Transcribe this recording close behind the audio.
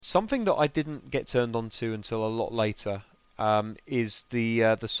Something that I didn't get turned on to until a lot later is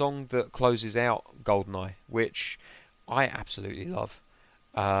the song that closes out Goldeneye, which I absolutely love.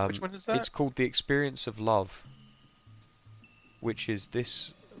 Which one is that? It's called "The Experience of Love," which is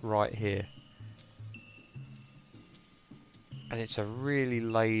this right here, and it's a really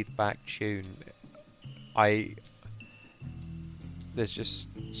laid-back tune. I There's just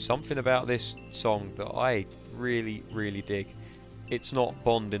something about this song that I really, really dig. It's not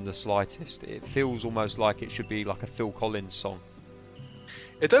Bond in the slightest. It feels almost like it should be like a Phil Collins song.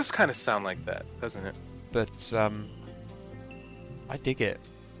 It does kind of sound like that, doesn't it? But I dig it.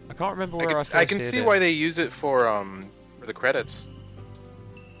 I can't remember I where can, I s- first I can heard see it. why they use it for the credits.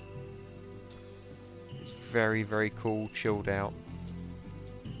 It's very, very cool, chilled out.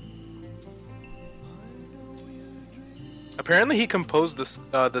 Apparently, he composed this.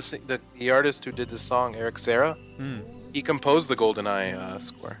 The artist who did this song, Eric Serra, Mm. he composed the GoldenEye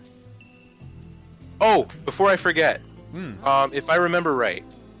score. Oh, before I forget, Mm. if I remember right,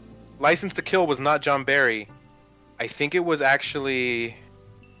 License to Kill was not John Barry. I think it was actually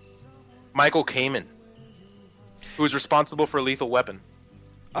Michael Kamen, who was responsible for Lethal Weapon.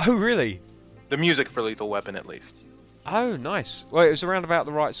 Oh, really? The music for Lethal Weapon, at least. Oh, nice. Well, it was around about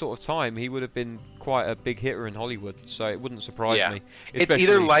the right sort of time. He would have been quite a big hitter in Hollywood, so it wouldn't surprise Yeah. me. It's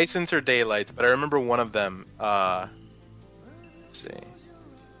either License or Daylights, but I remember one of them. Let's see.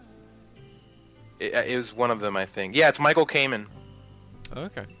 It was one of them, I think. Yeah, it's Michael Kamen.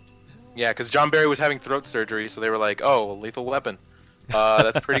 Okay. Yeah, because John Barry was having throat surgery, so they were like, "Oh, well, Lethal Weapon.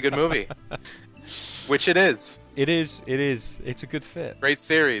 That's a pretty good movie." Which it is. It is. It is. It's a good fit. Great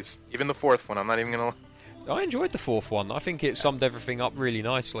series. Even the fourth one. I'm not even gonna. I enjoyed the fourth one. I think it summed everything up really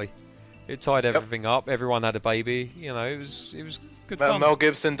nicely. It tied everything up. Everyone had a baby. You know, it was good fun. Mel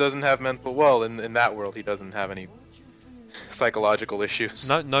Gibson doesn't have mental. Well, in that world, he doesn't have any psychological issues.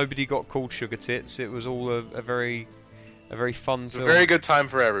 No, nobody got called sugar tits. It was all a very fun It's a film. very good time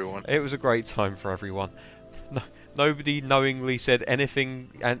for everyone. It was a great time for everyone. No, nobody knowingly said anything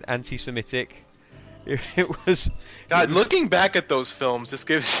anti-Semitic. It was. God, it was- looking back at those films, this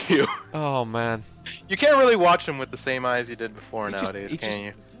gives you. Oh man. You can't really watch them with the same eyes you did before He just- nowadays, he can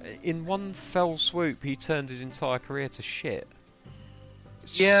you? In one fell swoop, he turned his entire career to shit.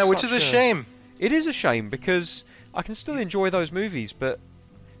 It's Yeah, which is such a shame. It is a shame because I can still enjoy those movies, but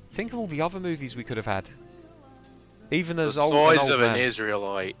think of all the other movies we could have had. Even The as old, size an of old an man.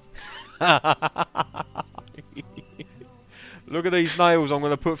 Israelite. Look at these nails I'm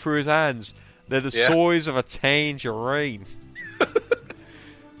going to put through his hands. They're the Yeah. size of a tangerine.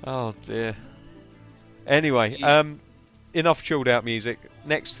 Oh dear. Anyway, enough chilled out music.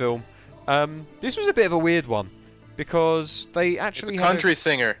 Next film. This was a bit of a weird one because they It's a actually country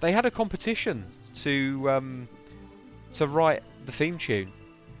singer. they had a competition to write the theme tune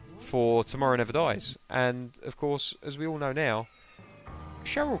for Tomorrow Never Dies, and of course, as we all know now,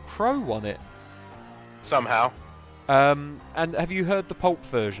 Sheryl Crow won it. Somehow. And have you heard the Pulp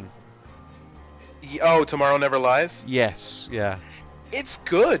version? Oh, Tomorrow Never Lies? Yes, yeah. It's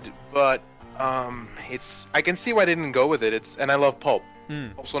good, but it's. I can see why they didn't go with it. And I love Pulp.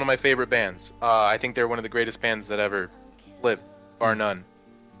 Mm. Pulp's one of my favorite bands. I think they're one of the greatest bands that ever lived, bar none.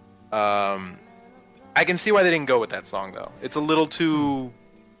 I can see why they didn't go with that song though. It's a little too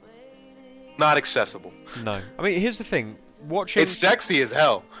not accessible. No, I mean here's the thing. Watching, It's sexy as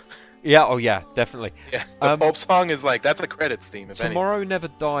hell. yeah, oh yeah, definitely. Yeah, the Um, Pulp song is like that's a credits theme. If any. Tomorrow Never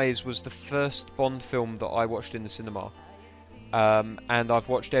Dies was the first Bond film that I watched in the cinema. And I've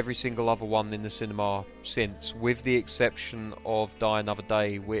watched every single other one in the cinema since, with the exception of Die Another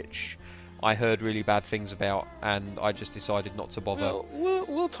Day, which I heard really bad things about, and I just decided not to bother.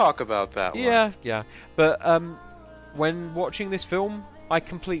 We'll talk about that one. Yeah. But when watching this film, I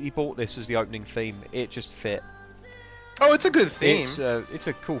completely bought this as the opening theme. It just fit. Oh, it's a good theme. It's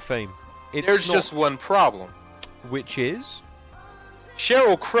a cool theme. It's There's not- just one problem. which is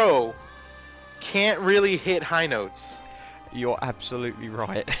Sheryl Crow can't really hit high notes. you're absolutely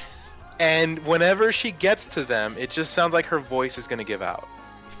right. And whenever she gets to them, it just sounds like her voice is going to give out.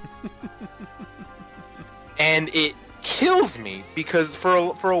 And it kills me because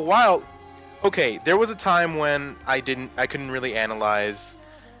for a while, okay, there was a time when I couldn't really analyze,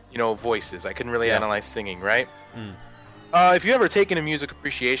 voices. I couldn't really Yeah. analyze singing, right? Mm. If you ever taken a music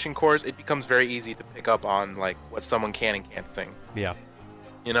appreciation course, it becomes very easy to pick up on like what someone can and can't sing. Yeah.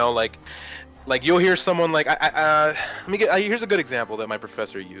 Like you'll hear someone like here's a good example that my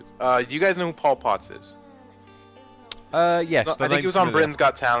professor used. Do you guys know who Paul Potts is? Yes. So, the I think he name's was on familiar. Britain's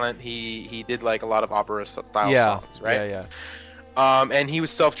Got Talent. He did like a lot of opera style Yeah. songs, right? Yeah. And he was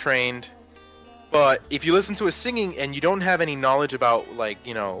self-trained. But if you listen to her singing and you don't have any knowledge about, like,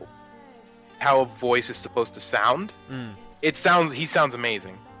 you know, how a voice is supposed to sound, he sounds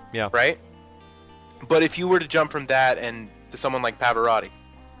amazing. Yeah. Right? But if you were to jump from that and to someone like Pavarotti,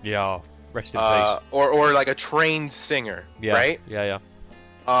 Yeah. Rest in peace. or like a trained singer, Yeah. right? Yeah.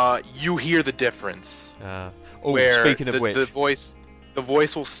 You hear the difference. Oh, Where speaking of which, the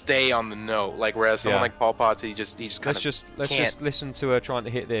voice will stay on the note. Like, whereas someone Yeah. like Paul Potts, he just kind let's of just listen to her trying to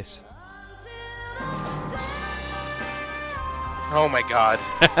hit this. Oh my god.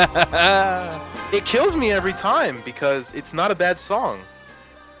 It kills me every time because it's not a bad song.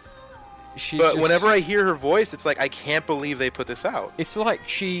 But whenever I hear her voice, it's like, I can't believe they put this out. It's like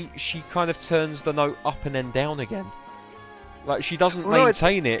she kind of turns the note up and then down again. Like, she doesn't No,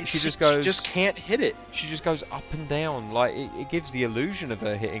 maintain it. She just goes. She just can't hit it. She just goes up and down. Like, it gives the illusion of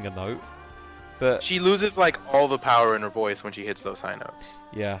her hitting a note. But She loses like all the power in her voice when she hits those high notes.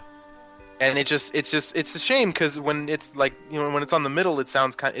 yeah. And it's a shame because when it's like, you know, when it's on the middle, it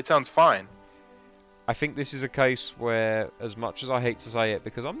sounds fine. I think this is a case where, as much as I hate to say it,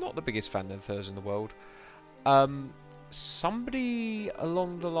 because I'm not the biggest fan of hers in the world, somebody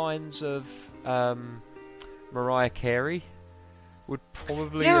along the lines of Mariah Carey would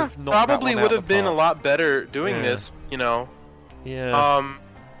probably have knocked probably that one would out have the been a park. lot better doing Yeah. this, you know. Yeah.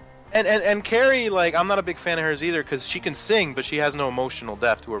 And Carrie, like, I'm not a big fan of hers either because she can sing, but she has no emotional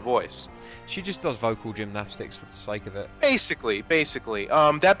depth to her voice. She just does vocal gymnastics for the sake of it. Basically.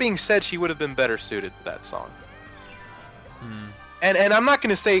 That being said, she would have been better suited to that song. And I'm not going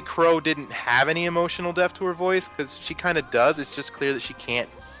to say Crow didn't have any emotional depth to her voice because she kind of does. It's just clear that she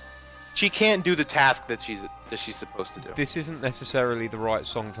can't do the task that she's supposed to do. This isn't necessarily the right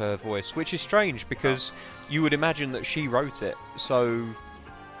song for her voice, which is strange because you would imagine that she wrote it. So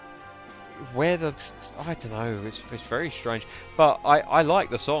I don't know. It's very strange. But I like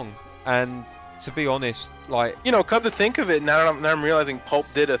the song, and to be honest, like, You know, come to think of it, now I'm realizing Pulp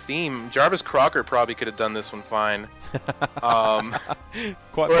did a theme. Jarvis Crocker probably could have done this one fine,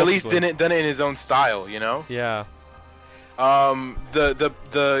 quite or at least possibly. done it in his own style. You know, Yeah.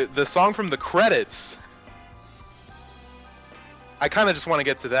 the song from the credits. I kind of just want to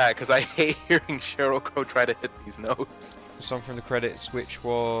get to that because I hate hearing Sheryl Crow try to hit these notes. The song from the credits, which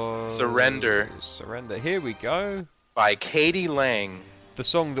was Surrender. Surrender. Here we go. By Katie Lang. The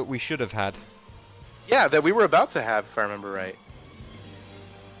song that we should have had. Yeah, that we were about to have, if I remember right.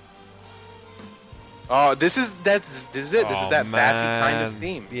 Oh, this is it. This is that bassy kind of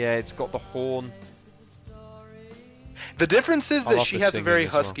theme. Yeah, it's got the horn. The difference is I that love she the has a singing very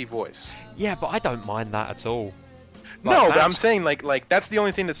as well. husky voice. Yeah, but I don't mind that at all. No, but I'm that's- saying like that's the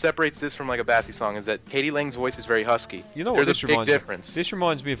only thing that separates this from like a bassy song is that Katie Lang's voice is very husky. You know what There's this a big reminds me- difference. This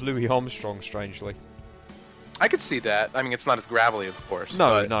reminds me of Louis Armstrong, strangely. I could see that. I mean, it's not as gravelly, of course. No,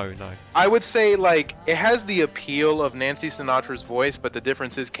 but no. I would say like it has the appeal of Nancy Sinatra's voice, but the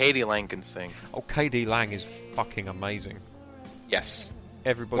difference is Katie Lang can sing. Oh, KD Lang is fucking amazing. Yes,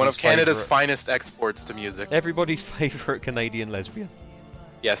 Everybody's one of Canada's favourite- finest exports to music. Everybody's favourite Canadian lesbian.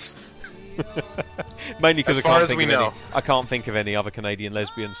 Yes. Mainly because As far as we know. I can't think of any other Canadian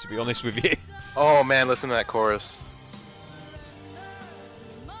lesbians, to be honest with you. Oh man, listen to that chorus.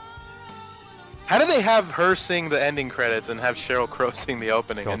 How do they have her sing the ending credits and have Sheryl Crow sing the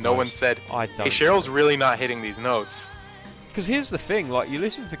opening, God and no one knows. said, I "Hey, don't. Cheryl's really not hitting these notes." Because here's the thing, like, you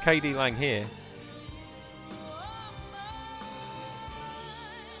listen to KD Lang here.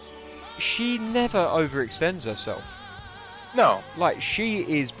 She never overextends herself. No. Like, she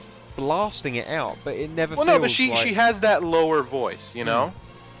is blasting it out, but it never Well, feels no, but she like... has that lower voice, you know.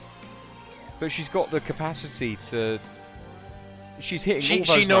 But she's got the capacity to... She's hitting She- all those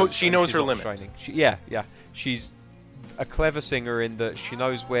she knows- notes she when knows she's her not limits. straining. Yeah. She's a clever singer in that she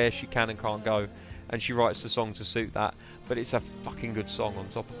knows where she can and can't go, and she writes the song to suit that. But it's a fucking good song on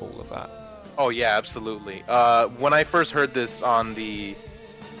top of all of that. Oh yeah, absolutely. When I first heard this on the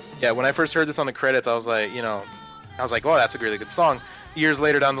credits, I was like, oh, that's a really good song. Years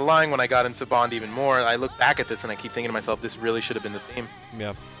later down the line, when I got into Bond even more, I look back at this and I keep thinking to myself, this really should have been the theme.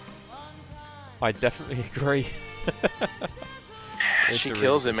 Yeah. I definitely agree. It's She a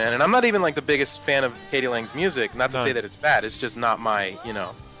kills really- it, man. And I'm not even like the biggest fan of Katie Lang's music. Not to No. say that it's bad. It's just not my,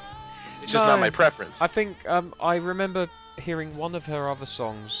 it's just not No. my preference. I think I remember hearing one of her other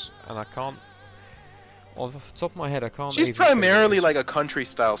songs, and I can't... Off the top of my head, I can't She's even tell you primarily what like a country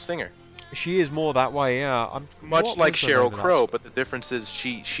style singer, it is. She is more that way, yeah. much what like was the name Sheryl of that? Crow. But the difference is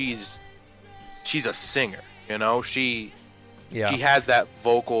she's a singer. She Yeah. has that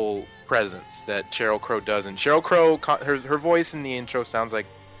vocal presence that Sheryl Crow doesn't. Sheryl Crow, her voice in the intro sounds like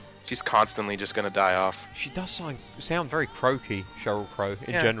she's constantly just gonna die off. She does sound very croaky, Sheryl Crow, in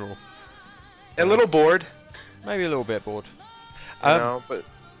Yeah. general. A little bored. Maybe a little bit bored. But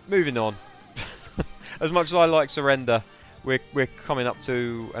Moving on. As much as I like Surrender, we're coming up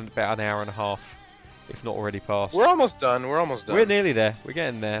to about an hour and a half, if not already past. we're almost done. We're nearly there. We're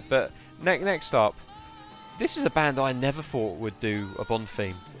getting there. But next up, this is a band I never thought would do a Bond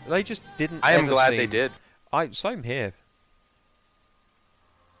theme. They just didn't. I am glad they did. Same here.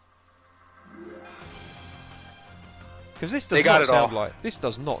 Because this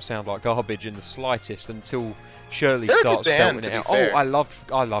does not sound like Garbage in the slightest until Shirley starts belting it out. Oh, I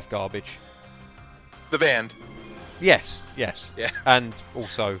love Garbage. The band. Yes. Yeah. And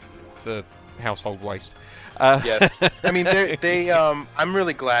also the household waste. Yes. I mean, they. I'm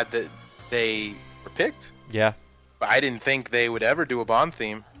really glad that they were picked. Yeah. But I didn't think they would ever do a Bond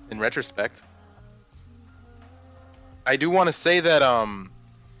theme. In retrospect, I do want to say that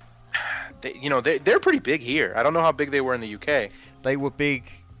they're pretty big here. I don't know how big they were in the UK. They were big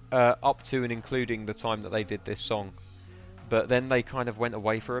up to and including the time that they did this song, but then they kind of went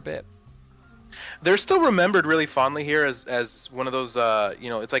away for a bit. They're still remembered really fondly here as one of those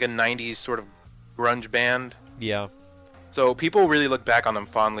it's like a 90s sort of grunge band. Yeah. So people really look back on them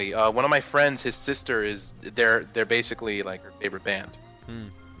fondly. One of my friends, his sister they're basically like her favorite band.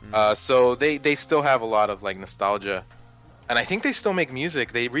 So they still have a lot of like nostalgia, and I think they still make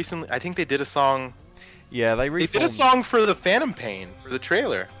music. I think they did a song. Yeah, they did a song for the Phantom Pain for the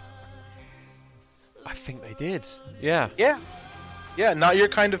trailer. I think they did. Yeah. Yeah. Not Your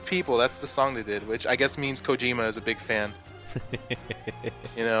Kind of People. That's the song they did, which I guess means Kojima is a big fan.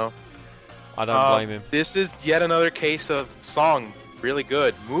 I don't blame him. This is yet another case of song really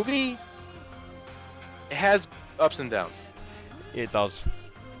good. Movie, it has ups and downs. It does.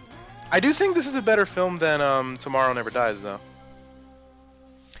 I do think this is a better film than Tomorrow Never Dies, though.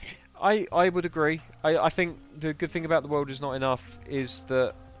 I would agree. I think the good thing about The World Is Not Enough is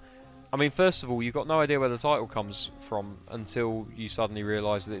that, I mean, first of all, you've got no idea where the title comes from until you suddenly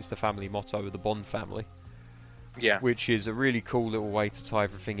realise that it's the family motto of the Bond family. Yeah. Which is a really cool little way to tie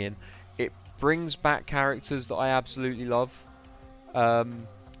everything in. It brings back characters that I absolutely love.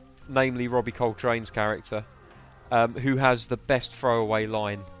 Namely Robbie Coltrane's character, who has the best throwaway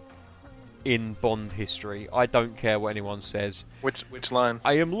line in Bond history. I don't care what anyone says. Which line?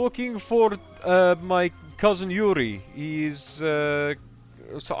 I am looking for my cousin Yuri. He's what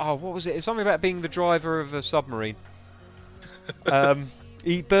was it? It's something about being the driver of a submarine.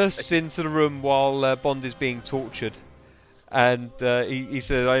 He bursts into the room while Bond is being tortured, and he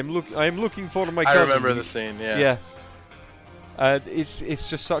said, "I am looking for my cousin." I remember the scene. Yeah. Yeah. It's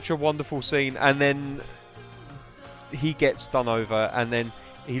just such a wonderful scene, and then he gets done over, and then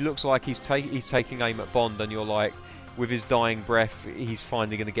he looks like he's taking aim at Bond, and you're like, with his dying breath, he's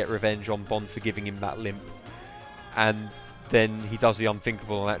finally going to get revenge on Bond for giving him that limp, and then he does the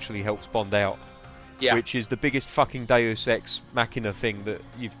unthinkable and actually helps Bond out, which is the biggest fucking Deus Ex Machina thing that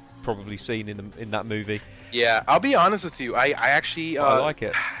you've probably seen in that movie. Yeah, I'll be honest with you. I actually I like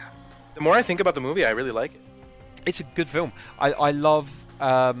it. The more I think about the movie, I really like it. It's a good film. I love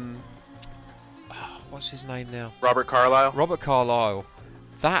what's his name now? Robert Carlyle. Robert Carlyle.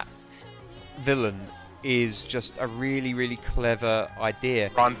 That villain is just a really, really clever idea.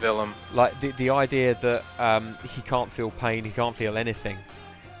 Ron Willem. Like the idea that he can't feel pain, he can't feel anything.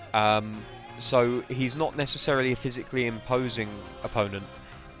 So he's not necessarily a physically imposing opponent,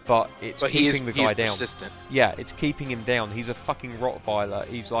 but it's keeping the guy down. Persistent. Yeah, it's keeping him down. He's a fucking Rottweiler.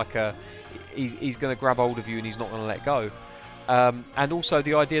 He's like he's going to grab hold of you and he's not going to let go. And also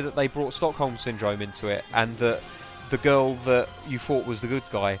the idea that they brought Stockholm Syndrome into it, and that the girl that you thought was the good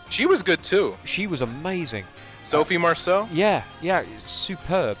guy, she was good too. She was amazing. Sophie Marceau? Yeah, it's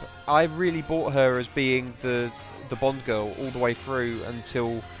superb. I really bought her as being the Bond girl all the way through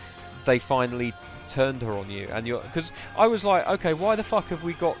until they finally turned her on you, and because I was like, okay, why the fuck have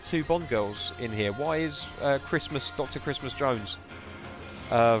we got two Bond girls in here? Why is Dr. Christmas Jones?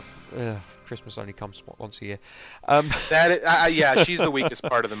 Christmas only comes once a year. She's the weakest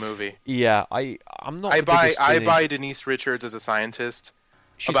part of the movie. Yeah, I'm not. I buy Denise Richards as a scientist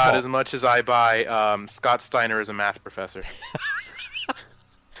about as much as I buy Scott Steiner as a math professor.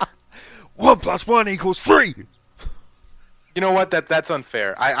 1 + 1 = 3. You know what? That's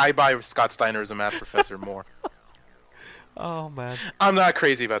unfair. I buy Scott Steiner as a math professor more. Oh man, I'm not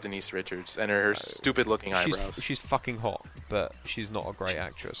crazy about Denise Richards and her stupid-looking eyebrows. She's fucking hot, but she's not a great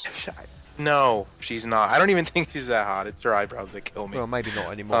actress. No, she's not. I don't even think she's that hot. It's her eyebrows that kill me. Well, maybe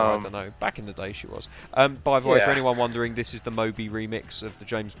not anymore. I don't know. Back in the day, she was. By the way, for anyone wondering, this is the Moby remix of the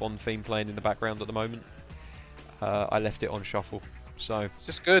James Bond theme playing in the background at the moment. I left it on shuffle, so it's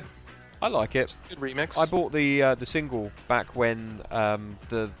just good. I like it. It's a good remix. I bought the single back when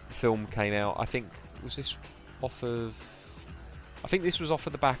the film came out. I think was this off of. I think this was off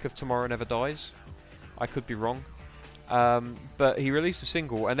of the back of Tomorrow Never Dies. I could be wrong. But he released a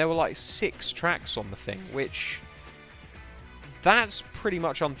single, and there were like 6 tracks on the thing, which that's pretty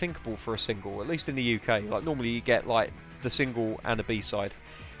much unthinkable for a single, at least in the UK. Like normally you get like the single and a B-side,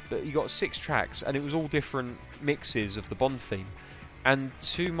 but you got 6 tracks, and it was all different mixes of the Bond theme. And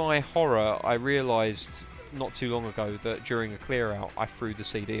to my horror, I realised not too long ago that during a clear out, I threw the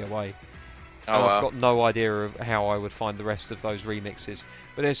CD away. Oh, And wow. I've got no idea of how I would find the rest of those remixes,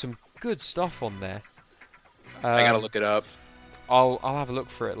 but there's some good stuff on there. I gotta look it up. I'll have a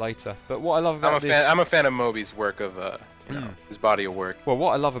look for it later. But what I love about this, I'm a fan of Moby's work of his body of work. well,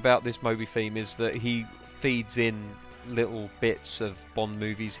 what I love about this Moby theme is that he feeds in little bits of Bond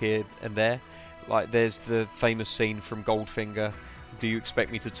movies here and there. Like there's the famous scene from Goldfinger. Do you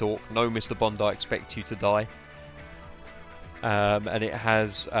expect me to talk? No, Mr. Bond, I expect you to die. And it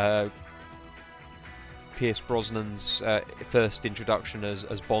has Pierce Brosnan's first introduction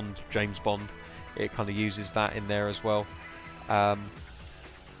as Bond, James Bond. It kind of uses that in there as well.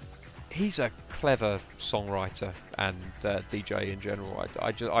 He's a clever songwriter and DJ in general.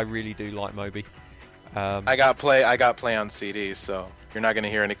 I really do like Moby. I got play on CD, so you're not gonna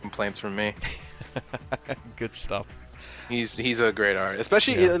hear any complaints from me. Good stuff. He's a great artist.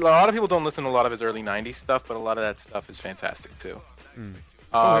 Especially a lot of people don't listen to a lot of his early '90s stuff, but a lot of that stuff is fantastic too.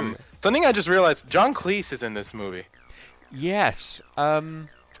 Something I just realized: John Cleese is in this movie. Yes,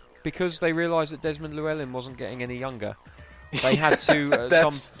 because they realised that Desmond Llewellyn wasn't getting any younger. They had to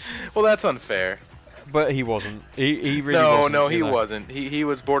Well, that's unfair. but he wasn't. He really wasn't. No, he you know. wasn't. He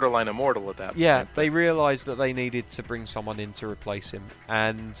was borderline immortal at that Yeah, point. they realised that they needed to bring someone in to replace him,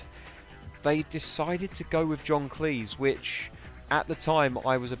 and they decided to go with John Cleese, which at the time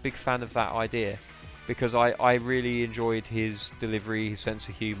I was a big fan of that idea because I really enjoyed his delivery, his sense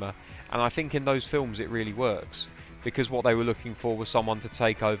of humour, and I think in those films it really works because what they were looking for was someone to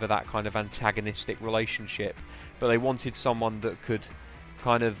take over that kind of antagonistic relationship, but they wanted someone that could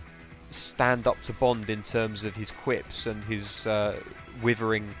kind of stand up to Bond in terms of his quips and his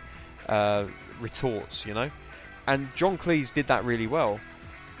withering retorts, you know? And John Cleese did that really well.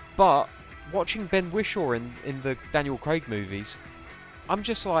 But watching Ben Whishaw in the Daniel Craig movies, I'm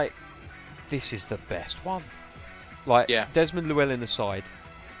just like, this is the best one. Like, Yeah. Desmond Llewellyn aside,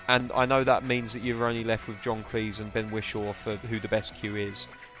 and I know that means that you're only left with John Cleese and Ben Whishaw for who the best Q is,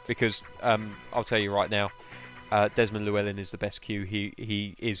 because I'll tell you right now, Desmond Llewellyn is the best Q.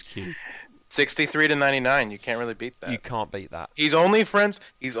 He is Q. 63 to 99. You can't really beat that. You can't beat that. He's only friends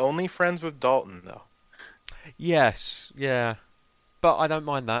with Dalton though. Yes, yeah, but I don't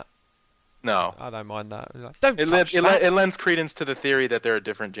mind that. No. I don't mind that. Like, don't It touch that. it lends credence to the theory that there are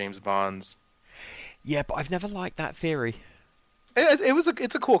different James Bonds. Yeah, but I've never liked that theory.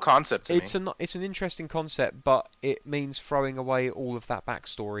 It's a cool concept to me. It's an interesting concept, but it means throwing away all of that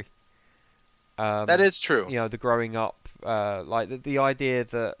backstory. That is true. You know, the growing up, like the idea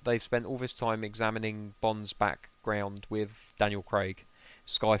that they've spent all this time examining Bond's background with Daniel Craig,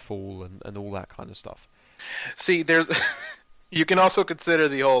 Skyfall, and all that kind of stuff. See, there's you can also consider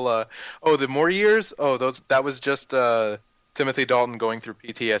the whole the more years. That was just Timothy Dalton going through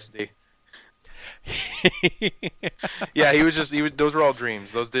PTSD. Yeah, those were all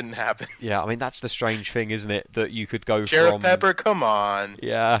dreams. Those didn't happen. Yeah, I mean that's the strange thing, isn't it? That you could go Sheriff from Pepper, come on.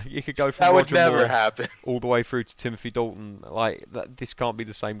 yeah, you could go from That would Roger never Moore happen. all the way through to Timothy Dalton. Like this can't be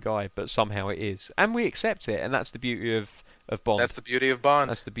the same guy, but somehow it is, and we accept it, and that's the beauty of Bond. That's the beauty of Bond.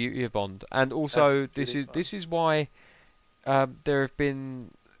 That's the beauty of Bond, and That's also the beauty of Bond. this is why there have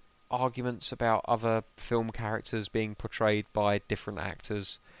been arguments about other film characters being portrayed by different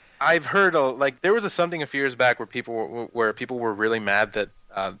actors. I've heard there was something a few years back where people were really mad that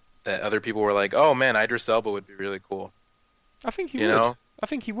that other people were like, "Oh man, Idris Elba would be really cool." I think he You would. know? I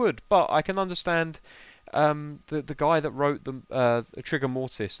think he would, but I can understand the guy that wrote the Trigger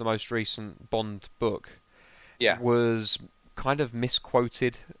Mortis, the most recent Bond book, Yeah. was kind of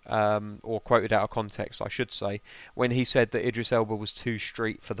misquoted or quoted out of context, I should say, when he said that Idris Elba was too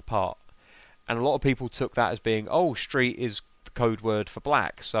street for the part, and a lot of people took that as being, oh, street is the code word for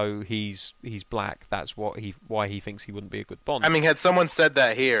black, so he's black. That's why he thinks he wouldn't be a good Bond. I mean, had someone said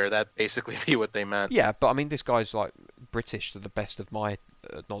that here, that'd basically be what they meant. Yeah, but I mean, this guy's like British to the best of my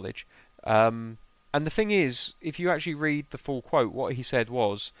knowledge. And the thing is, if you actually read the full quote, what he said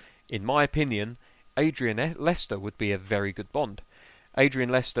was, in my opinion, Adrian Lester would be a very good Bond. Adrian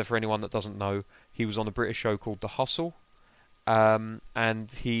Lester, for anyone that doesn't know, he was on a British show called The Hustle,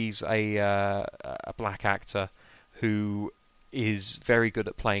 and he's a black actor who is very good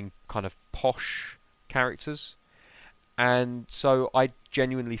at playing kind of posh characters, and so I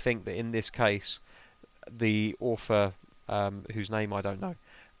genuinely think that in this case, the author, whose name I don't know,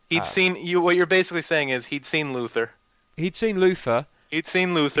 He'd seen you. What you're basically saying is he'd seen Luther. he'd seen Luther. He'd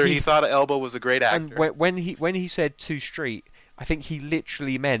seen Luther. He thought Elba was a great actor. And when he said too street, I think he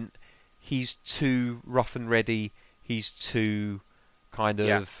literally meant he's too rough and ready. He's too kind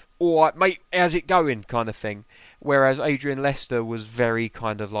of, all right, mate, how's it going, kind of thing. Whereas Adrian Lester was very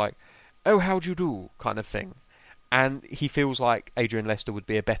kind of like, oh, how'd you do, kind of thing. And he feels like Adrian Lester would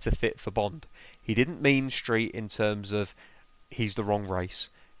be a better fit for Bond. He didn't mean street in terms of he's the wrong race.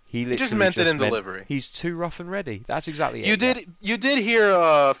 He just meant it in delivery. He's too rough and ready. That's exactly it. You did hear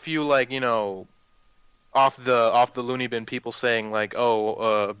a few, like, you know, off the loony bin people saying like,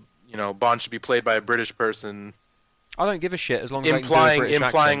 oh, you know, Bond should be played by a British person. I don't give a shit as long as implying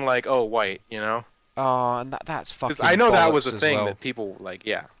accent. Like, oh, white, you know. And that's fucking. Because I know that was a thing that people like.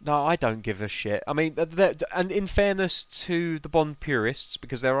 Yeah. No, I don't give a shit. I mean, and in fairness to the Bond purists,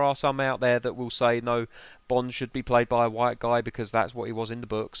 because there are some out there that will say no, Bond should be played by a white guy because that's what he was in the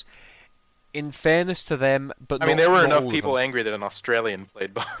books. In fairness to them, but I mean, there were enough people angry that an Australian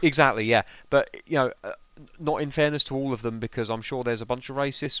played Bond. Exactly, yeah. But you know, not in fairness to all of them, because I'm sure there's a bunch of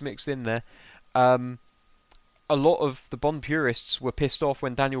racists mixed in there. A lot of the Bond purists were pissed off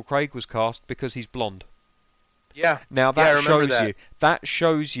when Daniel Craig was cast because he's blonde. Yeah. Now that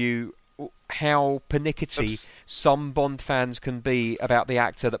shows you how pernickety some Bond fans can be about the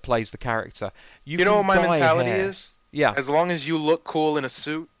actor that plays the character. You know what my mentality is? Yeah. As long as you look cool in a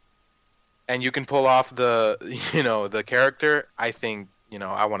suit and you can pull off the character, I think,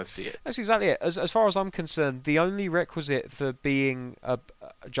 I want to see it. That's exactly it. As far as I'm concerned, the only requisite for being a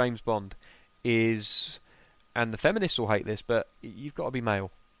James Bond is, and the feminists will hate this, but you've got to be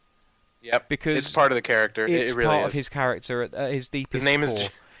male. Yep, because it's part of the character. It's it really part is. of his character at his deepest his name core.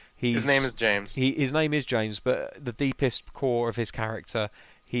 His name is James. His name is James, but the deepest core of his character,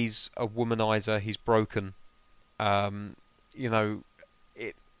 he's a womanizer. He's broken. You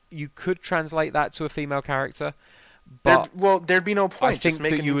could translate that to a female character, but there'd be no point. Just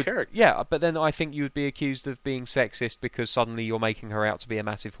make a new character. Yeah, but then I think you would be accused of being sexist because suddenly you're making her out to be a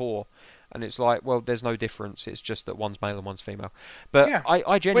massive whore. And it's like, well, there's no difference. It's just that one's male and one's female. But yeah.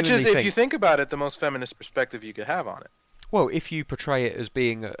 I genuinely think... Which is, if you think about it, the most feminist perspective you could have on it. Well, if you portray it as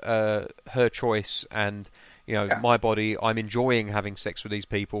being her choice and, my body, I'm enjoying having sex with these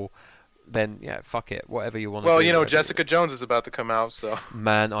people, then, yeah, fuck it. Whatever you want to do. Well, Jessica Jones is about to come out, so...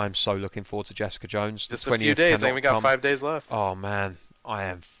 Man, I'm so looking forward to Jessica Jones. Just a few days. I think we got 5 days left. Oh, man. I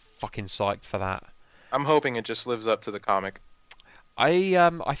am fucking psyched for that. I'm hoping it just lives up to the comic.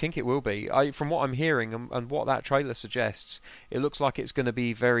 I think it will be. From what I'm hearing and what that trailer suggests, it looks like it's going to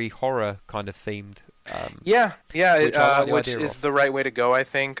be very horror kind of themed. Which is the right way to go, I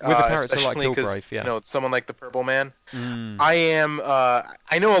think. With a character like Kilgrave, yeah. Someone like the Purple Man. I am.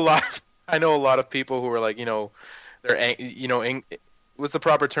 I know a lot. I know a lot of people who are like, they're what's the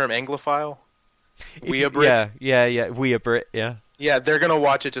proper term? Anglophile. Weeabrit. Yeah. Weeabrit. Yeah. Yeah, they're gonna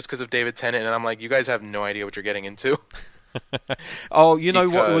watch it just because of David Tennant, and I'm like, you guys have no idea what you're getting into. Oh,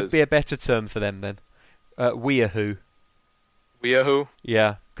 what would be a better term for them then? Weeahoo. Weeahoo?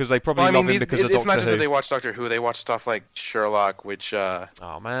 Yeah, because they probably love him because of Doctor Who. It's not just that they watch Doctor Who; they watch stuff like Sherlock, which. Oh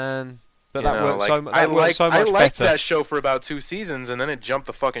man, but that works so much. I liked that show for about 2 seasons, and then it jumped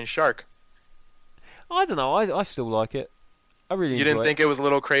the fucking shark. I don't know. I still like it. I really. You didn't think it was a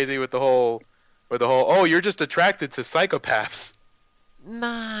little crazy with the whole? Oh, you're just attracted to psychopaths.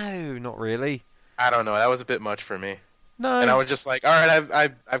 No, not really. I don't know. That was a bit much for me. No. And I was just like, all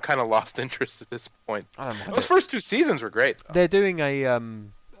right, I've kind of lost interest at this point. I don't mind Those first 2 seasons were great, though. They're doing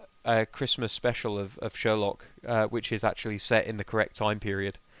a Christmas special of Sherlock, which is actually set in the correct time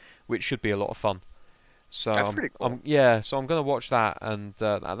period, which should be a lot of fun. So that's pretty cool. So I'm going to watch that, and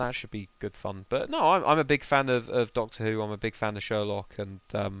that should be good fun. But no, I'm a big fan of Doctor Who. I'm a big fan of Sherlock, and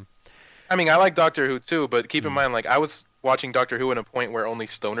I mean, I like Doctor Who too, but keep in mind, like, I was watching Doctor Who in a point where only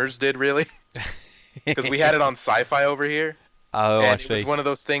stoners did, really. Because we had it on Sci-Fi over here. Oh, and I see. It was one of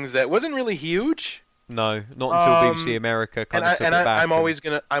those things that wasn't really huge. No, not until BBC America kind of took it back. I'm always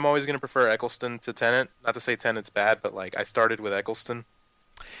gonna prefer Eccleston to Tennant. Not to say Tennant's bad, but like I started with Eccleston.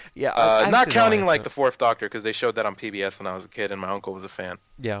 Yeah, not counting like the Fourth Doctor, because they showed that on PBS when I was a kid, and my uncle was a fan.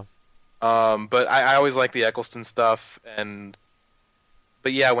 Yeah. But I always liked the Eccleston stuff,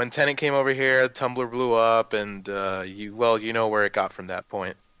 but yeah, when Tennant came over here, Tumblr blew up, and you know where it got from that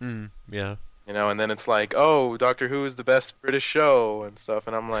point. Yeah. And then it's like, oh, Doctor Who is the best British show and stuff,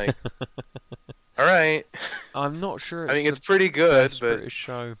 and I'm like, all right. I'm not sure. I mean, it's pretty good, but British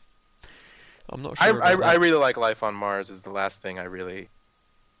show. I'm not I sure. About I that. really like Life on Mars. Is the last thing I really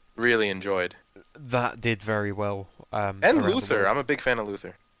enjoyed. That did very well. And around the Luther. world. I'm a big fan of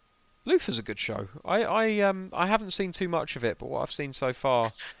Luther. Luther's a good show. I haven't seen too much of it, but what I've seen so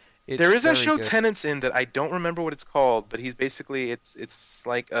far, it's There is that very show good. Tennant's in that I don't remember what it's called, but he's basically it's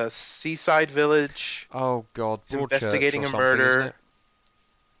like a seaside village. Oh God, He's Broadchurch investigating or a something, isn't murder. it?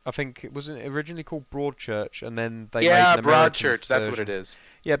 I think it wasn't originally called Broadchurch, and then they made Yeah, an American Broadchurch. That's what version. it is.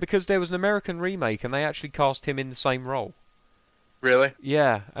 Yeah, because there was an American remake, and they actually cast him in the same role. Really?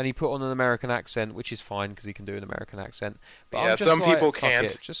 Yeah, and he put on an American accent, which is fine because he can do an American accent. But I'm Yeah, just some like, people fuck can't.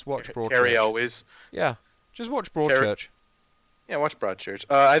 it, just watch Broadchurch. Carrie Elwes. Yeah, just watch Broadchurch. Yeah, watch Broadchurch.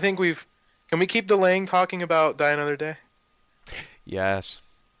 I think we've. Can we keep delaying talking about Die Another Day? Yes.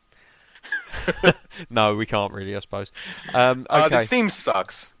 No, we can't really, I suppose. Okay, This theme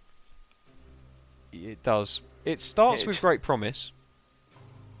sucks. it does. It starts with great promise,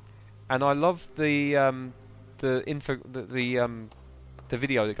 and I love the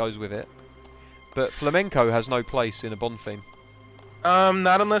video that goes with it. But flamenco has no place in a Bond theme.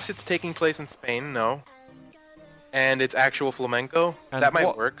 Not unless it's taking place in Spain, no. And it's actual flamenco. And that might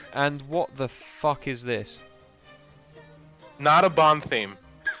what- work. And what the fuck is this? Not a Bond theme.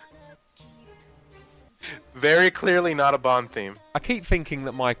 Very clearly not a Bond theme. I keep thinking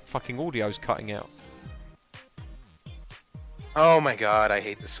that my fucking audio's cutting out. Oh my god, I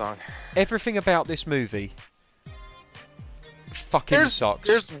hate this song. Everything about this movie fucking sucks.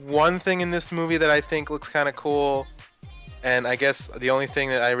 There's one thing in this movie that I think looks kind of cool, and I guess the only thing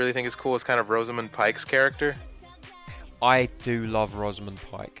that I really think is cool is kind of Rosamund Pike's character. I do love Rosamund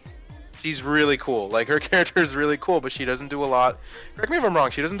Pike. She's really cool. Like, her character is really cool, but she doesn't do a lot. Correct me if I'm wrong.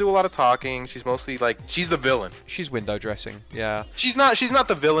 She doesn't do a lot of talking. She's mostly like she's the villain. She's window dressing, yeah. She's not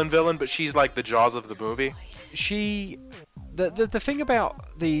the villain, but she's like the Jaws of the movie. The thing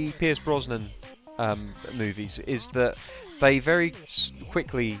about the Pierce Brosnan movies is that they very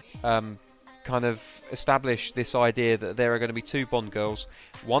quickly kind of establish this idea that there are going to be two Bond girls.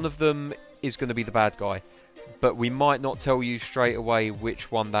 One of them is going to be the bad guy, but we might not tell you straight away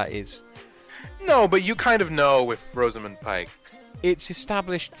which one that is. No, but you kind of know with Rosamund Pike. It's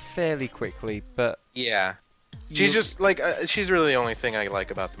established fairly quickly, but Yeah. She's just like she's really the only thing I like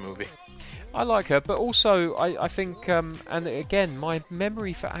about the movie. I like her, but also I think, and again, my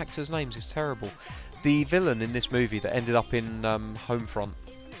memory for actors' names is terrible. The villain in this movie that ended up in Homefront,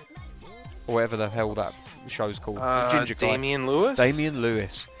 or whatever the hell that show's called, the ginger guy. Damian Lewis. Damian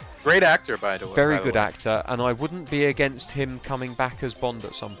Lewis, Great actor, by the way. very good actor, and I wouldn't be against him coming back as Bond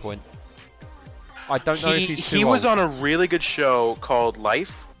at some point. I don't know if he's too He was old. on a really good show called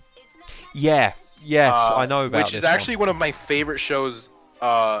Life. Yeah, yes, I know about which this is actually one of my favorite shows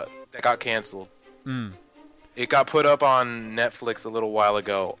that got canceled. one. It got put up on Netflix a little while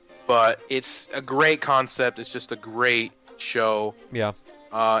ago, but it's a great concept. It's just a great show, Yeah.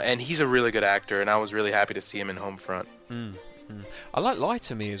 and he's a really good actor, and I was really happy to see him in Homefront. I like Lie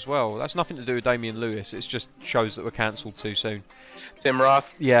to Me as well. That's nothing to do with Damian Lewis. It's just shows that were cancelled too soon. Tim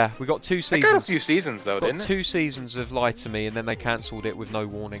Roth. Yeah, we got two It seasons. got a few seasons though, Got didn't it? two seasons of Lie to Me, and then they cancelled it with no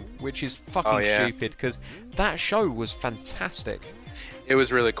warning, which is fucking Oh, yeah. stupid because that show was fantastic. It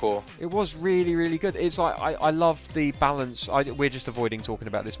was really cool. It was really, really good. It's like I love the balance. We're just avoiding talking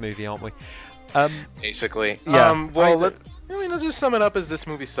about this movie, aren't we? Basically. Yeah, Well, let's just sum it up as this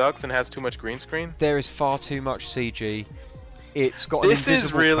movie sucks and has too much green screen. There is far too much CG. It's got This an is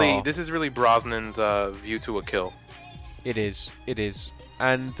invisible car. really Brosnan's View to a Kill. It is,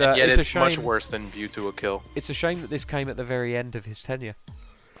 and Yet it's a it's shame. much worse than View to a Kill. It's a shame that this came at the very end of his tenure.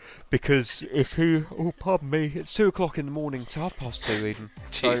 Because if he, oh pardon me, it's 2 o'clock in the morning, to 2:30 even.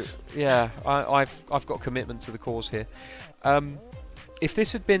 Jeez. So yeah, I've got commitment to the cause here. If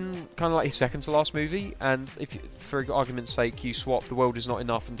this had been kind of like his second to last movie, and if, for argument's sake, you swap The World Is Not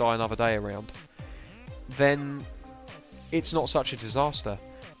Enough and Die Another Day around, then it's not such a disaster.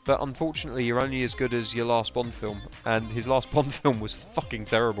 But unfortunately, you're only as good as your last Bond film, and his last Bond film was fucking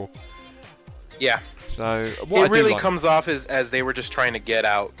terrible. Yeah. So what I It do really like- comes off as they were just trying to get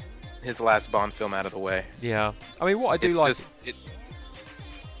out his last Bond film out of the way. Yeah, I mean, what I do It's like, just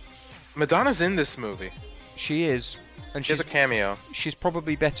Madonna's in this movie. she is, and She has she's a cameo. she's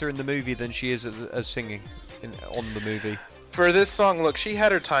probably better in the movie than she is as singing on the movie. For this song, look, she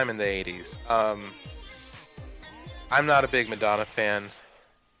had her time in the 80s. I'm not a big Madonna fan.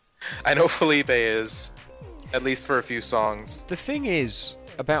 I know Felipe is, at least for a few songs. The thing is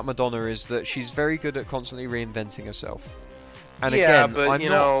about Madonna is that she's very good at constantly reinventing herself. And yeah, again, but I'm you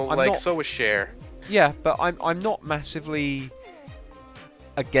not- know, I'm like not- so was Cher. Yeah, but I'm not massively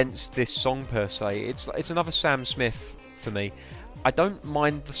against this song per se. It's another Sam Smith for me. I don't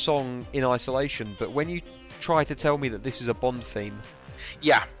mind the song in isolation, but when you try to tell me that this is a Bond theme,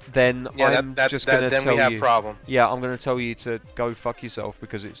 Yeah. then I'm just going to then tell we have you. problem. Yeah, I'm going to tell you to go fuck yourself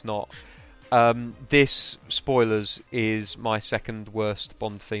because it's not. This, spoilers, is my second worst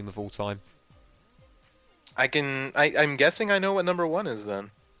Bond theme of all time. I'm guessing I know what number 1 is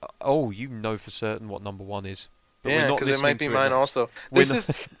then. Oh, you know for certain what number 1 is. But Yeah, because it might be mine also. This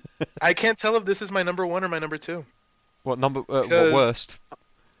is. I can't tell if this is my number 1 or my number 2. What number? What 'Cause- worst?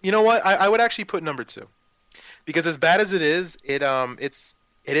 You know what? I would actually put number 2, because as bad as it is, it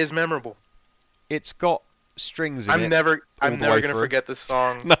is memorable. It's got strings in I'm it. never the gonna way through. forget this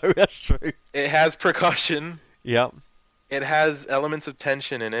song. No, that's true. It has percussion. Yeah. It has elements of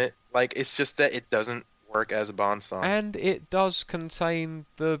tension in it. Like, it's just that it doesn't work as a Bond song. And it does contain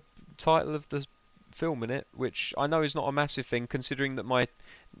the title of the film in it, which I know is not a massive thing, considering that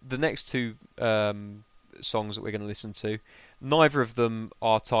the next two songs that we're going to listen to, neither of them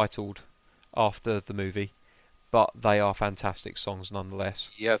are titled after the movie, but they are fantastic songs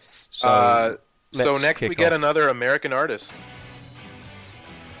nonetheless. Yes. So, So let's next kick we get off. another American artist.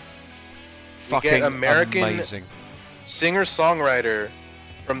 Fucking American- amazing. Singer-songwriter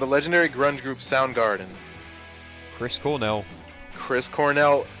from the legendary grunge group Soundgarden, Chris Cornell. Chris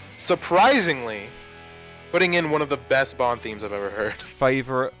Cornell, surprisingly putting in one of the best Bond themes I've ever heard.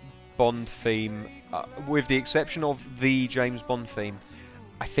 Favourite Bond theme, with the exception of the James Bond theme.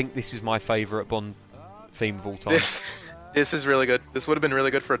 I think this is my favourite Bond theme of all time. This is really good. This would have been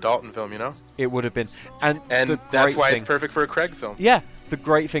really good for a Dalton film, you know? It would have been. And the that's great why thing, it's perfect for a Craig film. Yeah, the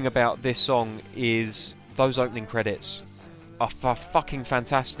great thing about this song is those opening credits are fucking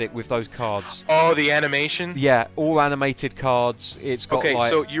fantastic with those cards. Oh, the animation? Yeah, all animated cards. It's got Okay, like...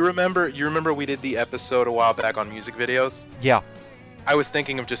 so you remember we did the episode a while back on music videos? Yeah. I was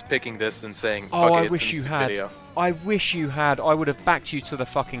thinking of just picking this and saying, Oh, fuck it, I it's a wish you music had. video. I wish you had. I would have backed you to the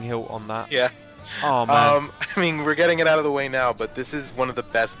fucking hilt on that. Yeah. Oh, man. I mean, we're getting it out of the way now, but this is one of the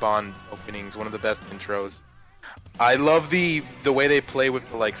best Bond openings, one of the best intros. I love the way they play with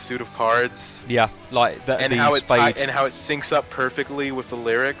the like suit of cards Yeah, like the and how spade. and how it syncs up perfectly with the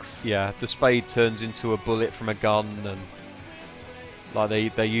lyrics. Yeah, the spade turns into a bullet from a gun, and like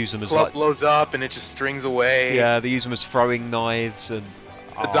they use them as Club like blows up and it just strings away. yeah, they use them as throwing knives and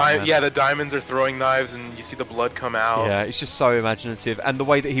man. The diamonds are throwing knives and you see the blood come out. Yeah, it's just so imaginative, and the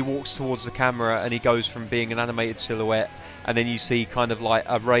way that he walks towards the camera and he goes from being an animated silhouette, and then you see kind of like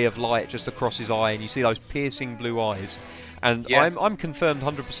a ray of light just across his eye, and you see those piercing blue eyes. And Yeah. I'm confirmed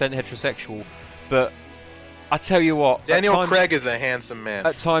 100% heterosexual, but I tell you what, Daniel Craig is a handsome man.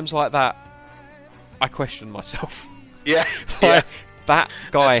 at times like that, I question myself. Yeah, Like, yeah. that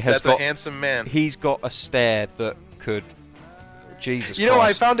guy That's got a handsome man. he's got a stare that could. Jesus You know,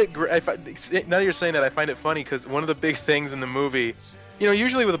 I Christ. found it. Now that you're saying that, I find it funny because one of the big things in the movie, you know,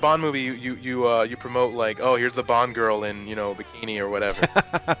 usually with a Bond movie, you promote like, oh, here's the Bond girl in bikini or whatever,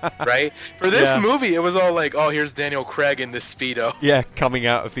 right? For this Yeah. movie, it was all like, oh, here's Daniel Craig in this speedo Yeah, coming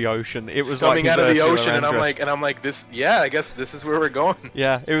out of the ocean. It was coming like out of the Ursula ocean, and Andress. I'm like, this. Yeah, I guess this is where we're going.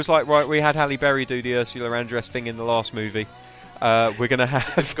 Yeah, it was like, right, we had Halle Berry do the Ursula Andress thing in the last movie. We're gonna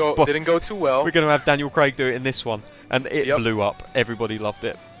have Didn't go too well. we're gonna have Daniel Craig do it in this one, and it Yep. blew up. Everybody loved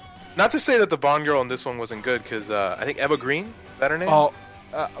it. Not to say that the Bond girl in this one wasn't good, because I think Eva Green, is that her name? Oh,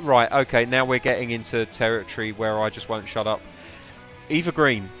 right, okay. Now we're getting into territory where I just won't shut up. Eva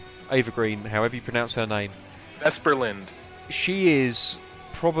Green, however you pronounce her name. Vesper Lind. She is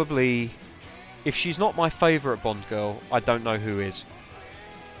probably, if she's not my favourite Bond girl, I don't know who is.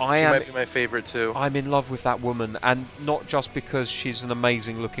 She might be my favorite too. I'm in love with that woman, and not just because she's an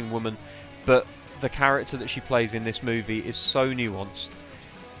amazing looking woman, but the character that she plays in this movie is so nuanced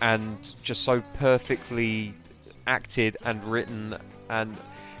and just so perfectly acted and written, and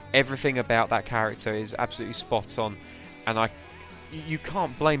everything about that character is absolutely spot on. And you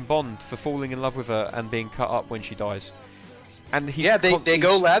can't blame Bond for falling in love with her and being cut up when she dies. And they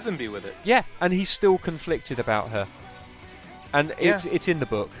go Lazenby with it. Yeah, and he's still conflicted about her. And it's in the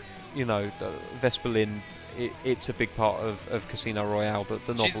book, you know, Vesper Lynd, it's a big part of Casino Royale, the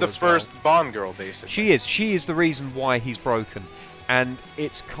novel. She's the as well. first Bond girl, basically. She is the reason why he's broken. And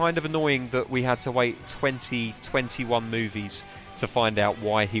it's kind of annoying that we had to wait 21 movies to find out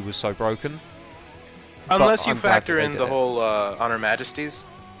why he was so broken. Unless But you I'm glad factor that they in did the it. whole On Her Majesty's.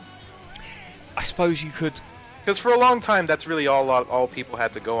 I suppose you could. Because for a long time, that's really all people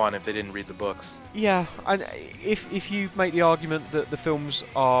had to go on if they didn't read the books. Yeah, and if you make the argument that the films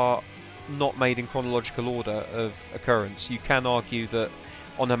are not made in chronological order of occurrence, you can argue that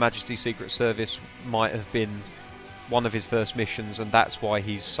On Her Majesty's Secret Service might have been one of his first missions, and that's why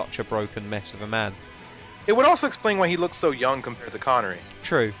he's such a broken mess of a man. It would also explain why he looks so young compared to Connery.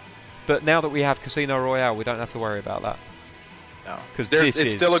 True. But now that we have Casino Royale, we don't have to worry about that. No, because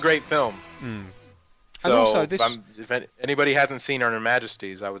it's still a great film. So, and also if anybody hasn't seen Her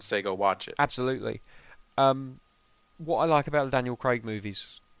Majesties, I would say go watch it. Absolutely. What I like about the Daniel Craig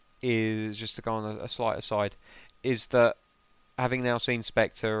movies is, just to go on a slight aside, is that having now seen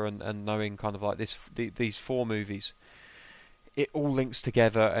Spectre and knowing kind of like these 4 movies, it all links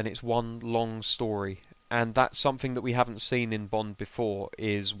together and it's one long story. And that's something that we haven't seen in Bond before,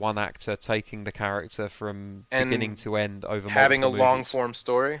 is one actor taking the character from beginning to end over having a multiple long movies. form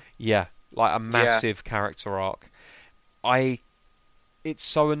story. Yeah, like a massive character arc. It's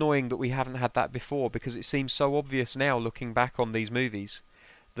so annoying that we haven't had that before, because it seems so obvious now, looking back on these movies,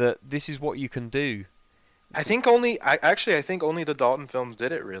 that this is what you can do. I think only the Dalton films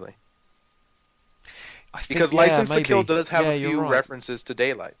did it, really. Because License to Kill does have a few references to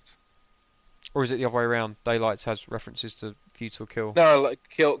Daylights. Or is it the other way around? Daylights has references to View to a Kill. No,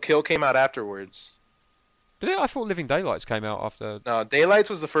 Kill came out afterwards. Did it? I thought Living Daylights came out after. No, Daylights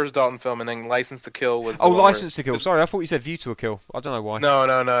was the first Dalton film, and then License to Kill was. License to Kill. Sorry, I thought you said View to a Kill. I don't know why.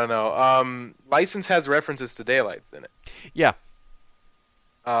 No. License has references to Daylights in it. Yeah.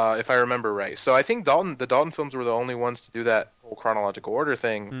 If I remember right. So I think the Dalton films were the only ones to do that whole chronological order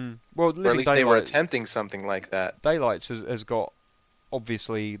thing. Well, or at least they were attempting something like that. Daylights has got,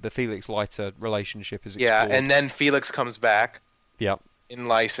 obviously, the Felix Leiter relationship is explored. Yeah, and then Felix comes back. Yeah. In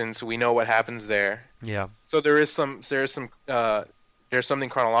License, we know what happens there. Yeah. So there's something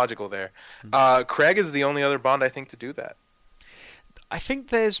chronological there. Craig is the only other Bond, I think, to do that. I think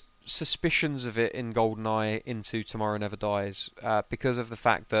there's suspicions of it in GoldenEye into Tomorrow Never Dies, because of the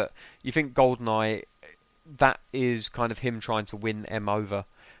fact that you think GoldenEye, that is kind of him trying to win M over,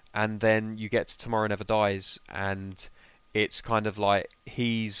 and then you get to Tomorrow Never Dies, and it's kind of like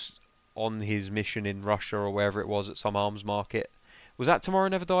he's on his mission in Russia or wherever it was at some arms market. Was that Tomorrow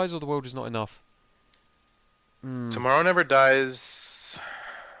Never Dies or The World Is Not Enough? Tomorrow Never Dies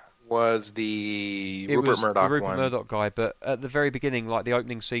was the Rupert Murdoch one. The Rupert Murdoch guy, but at the very beginning, like the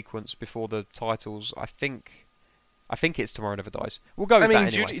opening sequence before the titles, I think it's Tomorrow Never Dies. We'll go with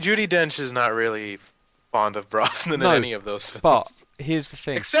that anyway. Judi Dench is not really fond of Brosnan in any of those films. But here's the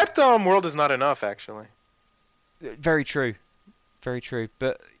thing. Except World Is Not Enough, actually. Very true. Very true.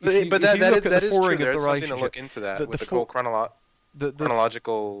 But that is true. There's something to look into that with the whole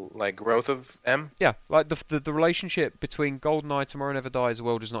chronological like growth of M. Yeah, like the relationship between GoldenEye, Tomorrow Never Dies, The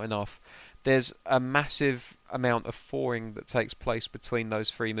World Is Not Enough. There's a massive amount of foring that takes place between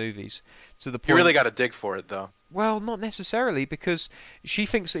those 3 movies. To the point, you really got to dig for it, though. Well, not necessarily, because she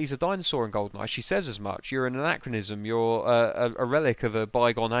thinks that he's a dinosaur in GoldenEye. She says as much. You're an anachronism. You're a relic of a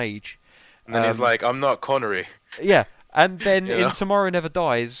bygone age. And then he's like, I'm not Connery. Yeah, and then in Tomorrow Never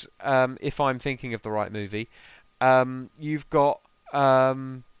Dies, if I'm thinking of the right movie, you've got I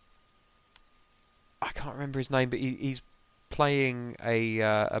can't remember his name, but he's playing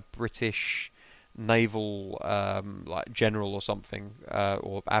a British naval like general or something,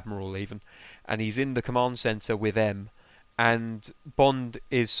 or admiral even, and he's in the command center with M, and Bond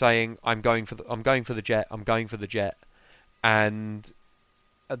is saying, I'm going for the jet, and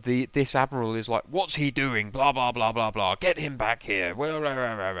this admiral is like, what's he doing? Blah blah blah blah blah. Get him back here.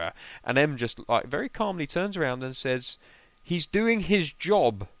 And M just like very calmly turns around and says, he's doing his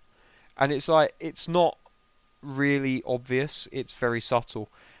job. And it's like, it's not really obvious. It's very subtle,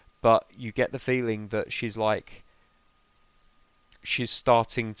 but you get the feeling that she's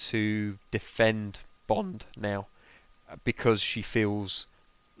starting to defend Bond now, because she feels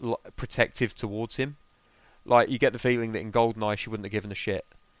protective towards him. Like, you get the feeling that in GoldenEye she wouldn't have given a shit.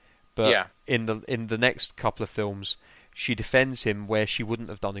 But in the next couple of films, she defends him where she wouldn't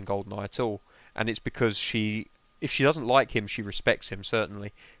have done in GoldenEye at all. And it's because if she doesn't like him, she respects him,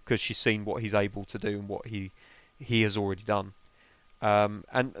 certainly, because she's seen what he's able to do and what he has already done.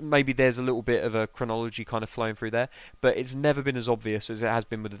 And maybe there's a little bit of a chronology kind of flowing through there, but it's never been as obvious as it has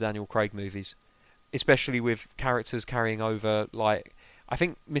been with the Daniel Craig movies, especially with characters carrying over. Like, I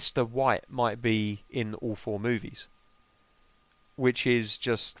think Mr. White might be in all 4 movies, which is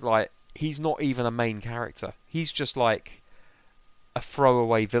just like, he's not even a main character. He's just like a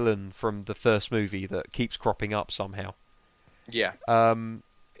throwaway villain from the first movie that keeps cropping up somehow. Yeah.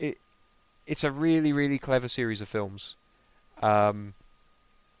 It's a really, really clever series of films. I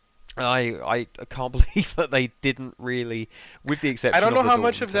can't believe that they didn't really, with the exception of I don't know the how Dalton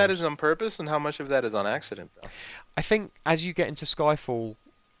much of that films. is on purpose and how much of that is on accident, though. I think as you get into Skyfall,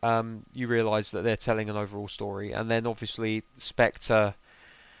 you realise that they're telling an overall story, and then obviously Spectre,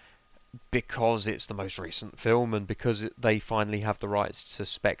 because it's the most recent film, and because they finally have the rights to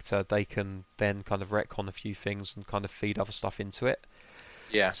Spectre, they can then kind of retcon a few things and kind of feed other stuff into it.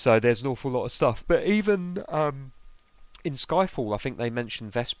 Yeah. So there's an awful lot of stuff. But even in Skyfall, I think they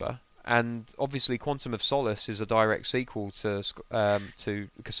mentioned Vesper, and obviously Quantum of Solace is a direct sequel to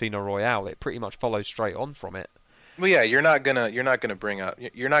Casino Royale. It pretty much follows straight on from it. Well, yeah, you're not gonna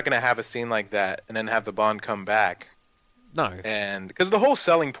have a scene like that and then have the Bond come back. No. And because the whole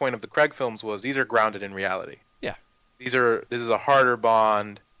selling point of the Craig films was these are grounded in reality. Yeah. This is a harder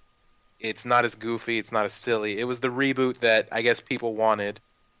Bond. It's not as goofy. It's not as silly. It was the reboot that I guess people wanted.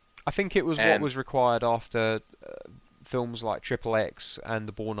 I think it was what was required after films like Triple X and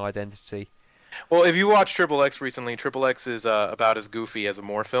The Bourne Identity. Well, if you watched Triple X recently, Triple X is about as goofy as a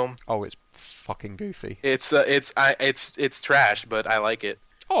Moore film. Oh, it's fucking goofy. It's trash, but I like it.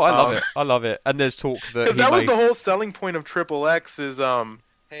 Oh, I love it. I love it. And there's talk that because that was the whole selling point of Triple X is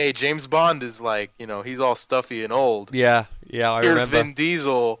hey, James Bond is like, he's all stuffy and old. Yeah, I remember. Here's Vin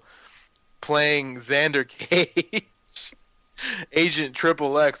Diesel playing Xander Cage. Agent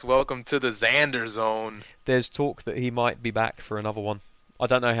Triple X, welcome to the Xander Zone. There's talk that he might be back for another one. I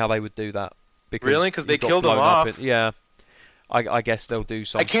don't know how they would do that. Really? Because they killed him off? Yeah. I guess they'll do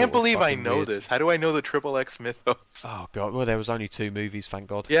something. I can't believe I know this. How do I know the Triple X mythos? Oh, God. Well, there was only 2 movies, thank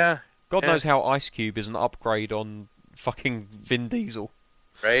God. Yeah. God knows how Ice Cube is an upgrade on fucking Vin Diesel.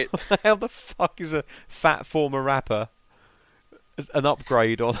 Right? How the fuck is a fat former rapper an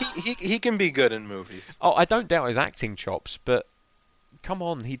upgrade on... He can be good in movies. Oh, I don't doubt his acting chops, but come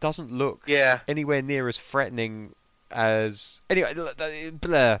on, he doesn't look anywhere near as threatening as... Anyway,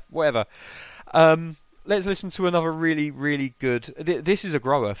 blah, whatever. Let's listen to another really, really good... This is a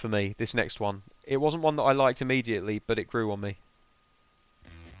grower for me, this next one. It wasn't one that I liked immediately, but it grew on me.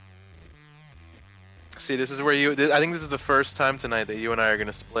 See, this is where I think this is the first time tonight that you and I are going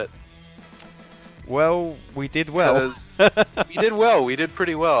to split. Well, we did well. We did well. We did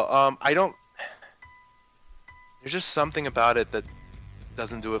pretty well. There's just something about it that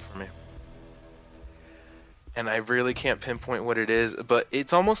doesn't do it for me. And I really can't pinpoint what it is, but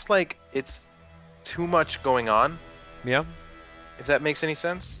it's almost like it's too much going on. Yeah. If that makes any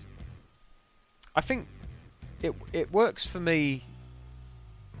sense. I think it works for me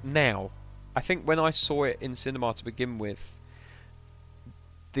now. I think when I saw it in cinema to begin with,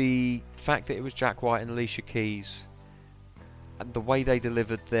 the fact that it was Jack White and Alicia Keys and the way they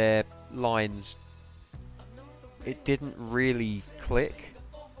delivered their lines, it didn't really click.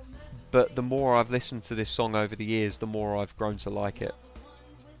 But the more I've listened to this song over the years, the more I've grown to like it.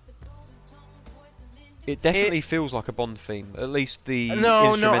 It definitely feels like a Bond theme, at least the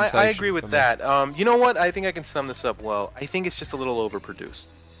instrumentation. I agree with that. You know what? I think I can sum this up well. I think it's just a little overproduced.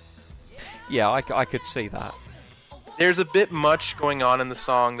 Yeah, I could see that. There's a bit much going on in the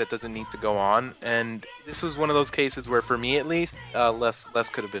song that doesn't need to go on, and this was one of those cases where, for me at least, less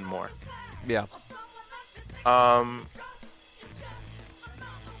could have been more. Yeah.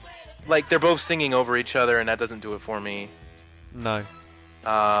 Like they're both singing over each other, and that doesn't do it for me. No.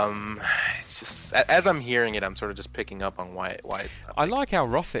 It's just as I'm hearing it, I'm sort of just picking up on why it's not. I like how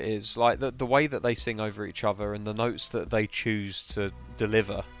rough it is, like the way that they sing over each other and the notes that they choose to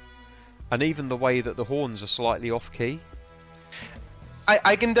deliver. And even the way that the horns are slightly off-key.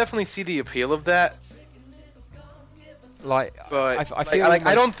 I can definitely see the appeal of that. But I feel like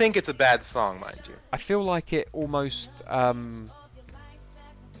I don't think it's a bad song, mind you. I feel like it almost...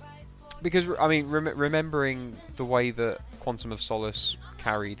 because, I mean, remembering the way that Quantum of Solace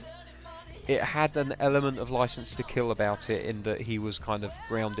carried, it had an element of License to Kill about it in that he was kind of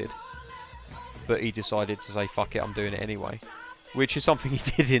grounded. But he decided to say, fuck it, I'm doing it anyway. Which is something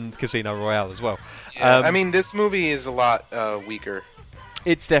he did in Casino Royale as well. Yeah, I mean, this movie is a lot weaker.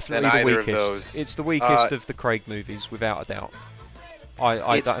 It's definitely the weakest. Of those. It's the weakest of the Craig movies, without a doubt.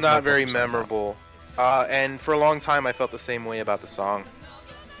 It's not very memorable. And for a long time, I felt the same way about the song.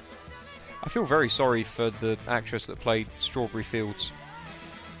 I feel very sorry for the actress that played Strawberry Fields.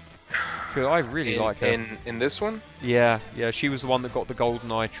 Because I really like her. In this one? Yeah, she was the one that got the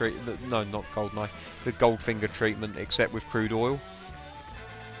GoldenEye treatment. No, not GoldenEye. The Goldfinger treatment, except with crude oil.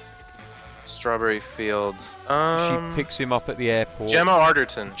 Strawberry Fields. She picks him up at the airport. Gemma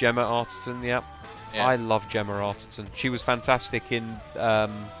Arterton. Gemma Arterton, yeah. I love Gemma Arterton. She was fantastic in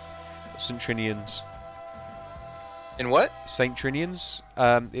St. Trinian's. In what? St. Trinian's.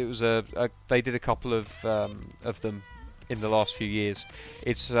 It was they did a couple of them in the last few years.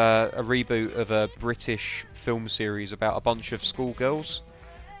 It's a reboot of a British film series about a bunch of schoolgirls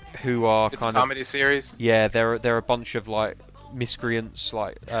who are it's a comedy series. Yeah, they're a bunch of like miscreants,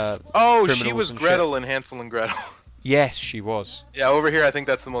 like she was Gretel in Hansel and Gretel. Yes, she was. Yeah, over here I think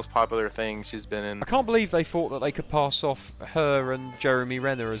that's the most popular thing she's been in. I can't believe they thought that they could pass off her and Jeremy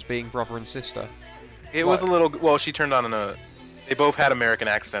Renner as being brother and sister. It was a little. Well, she turned on a. They both had American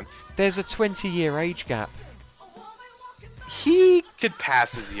accents. There's a 20-year age gap. He could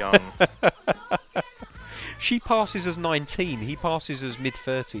pass as young. She passes as 19. He passes as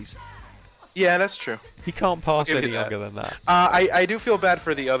mid-30s. Yeah, that's true. He can't pass I'll give any you that. younger than that. I do feel bad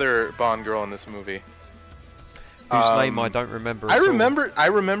for the other Bond girl in this movie. Whose name I don't remember. I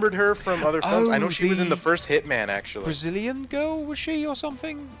remembered her from other films. I know she was in the the first Hitman, actually. Brazilian girl, was she, or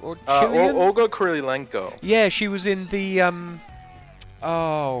something? Or Olga Kurylenko. Yeah, she was in the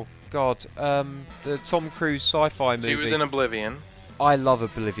oh god, the Tom Cruise sci-fi movie. She was in Oblivion. I love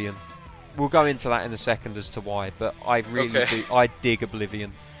Oblivion. We'll go into that in a second as to why, but I really do. I dig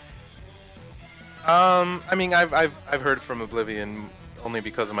Oblivion. I mean, I've heard from Oblivion only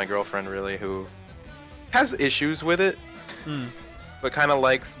because of my girlfriend, really, who has issues with it, but kind of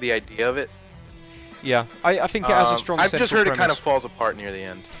likes the idea of it. Yeah, I think it has a strong. I've just heard premise. it kind of falls apart near the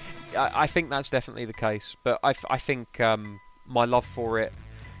end. I think that's definitely the case, but I think my love for it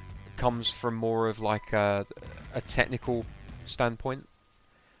comes from more of like a technical standpoint,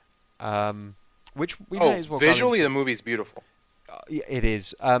 which we may as well. Visually, the movie's beautiful. Yeah, it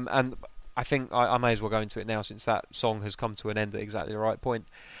is, and I think I may as well go into it now since that song has come to an end at exactly the right point.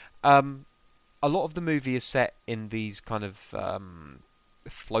 A lot of the movie is set in these kind of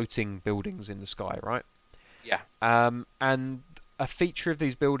floating buildings in the sky, right? Yeah. And a feature of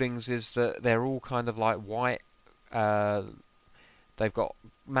these buildings is that they're all kind of like white. They've got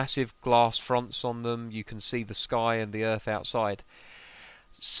massive glass fronts on them. You can see the sky and the earth outside.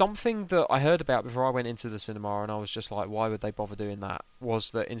 Something that I heard about before I went into the cinema, and I was just like, why would they bother doing that?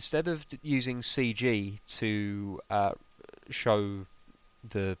 Was that instead of using CG to show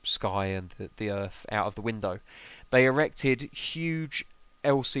the sky and the earth out of the window, they erected huge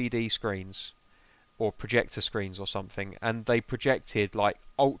LCD screens or projector screens or something, and they projected like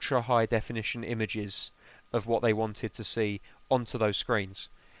ultra high definition images of what they wanted to see onto those screens.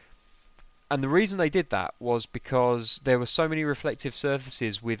 And the reason they did that was because there were so many reflective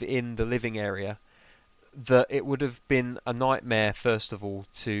surfaces within the living area that it would have been a nightmare, first of all,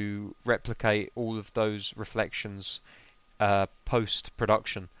 to replicate all of those reflections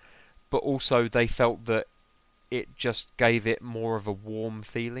post-production. But also they felt that it just gave it more of a warm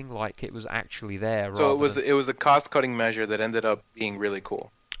feeling, like it was actually there. So it was a cost-cutting measure that ended up being really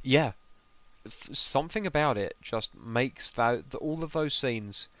cool. Yeah. Something about it just makes all of those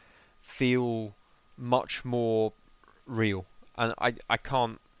scenes feel much more real, and I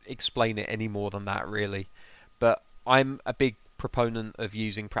can't explain it any more than that, really. But I'm a big proponent of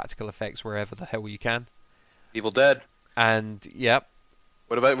using practical effects wherever the hell you can. Evil Dead. And yep.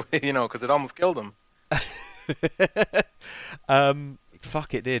 What about because it almost killed him.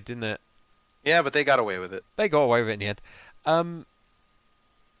 Fuck, it did, didn't it? Yeah, but they got away with it. They got away with it in the end.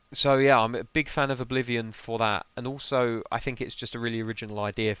 So yeah, I'm a big fan of Oblivion for that, and also I think it's just a really original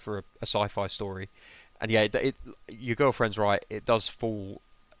idea for a sci-fi story. And yeah, your girlfriend's right; it does fall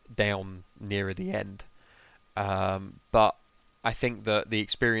down nearer the end. But I think that the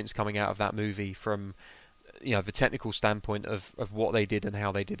experience coming out of that movie, from the technical standpoint of what they did and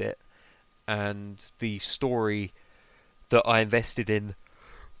how they did it, and the story that I invested in.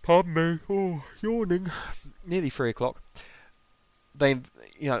 Pardon me, oh, yawning. Nearly 3 o'clock. I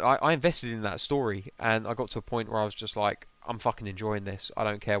invested in that story, and I got to a point where I was just like, I'm fucking enjoying this. I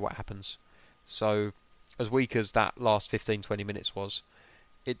don't care what happens. So, as weak as that last 15-20 minutes was,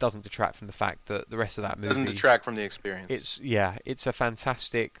 it doesn't detract from the fact that the rest of that movie doesn't detract from the experience. It's a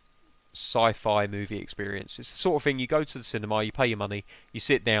fantastic sci-fi movie experience. It's the sort of thing you go to the cinema, you pay your money, you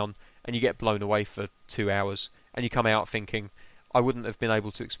sit down, and you get blown away for 2 hours, and you come out thinking, I wouldn't have been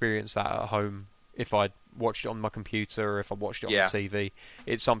able to experience that at home if I'd watched it on my computer or if I watched it on the TV.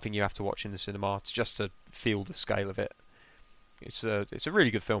 It's something you have to watch in the cinema just to feel the scale of it. It's a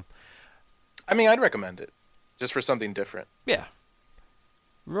really good film. I mean, I'd recommend it just for something different. Yeah.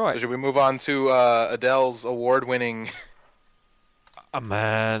 Right. So should we move on to Adele's award-winning? Oh,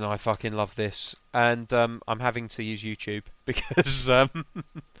 man, I fucking love this, and I'm having to use YouTube because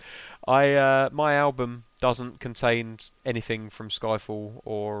my album doesn't contain anything from Skyfall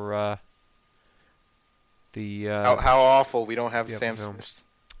or the how awful we don't have Sam Smith's.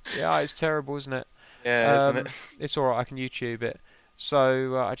 Yeah, it's terrible, isn't it? Yeah, isn't it? It's alright, I can YouTube it.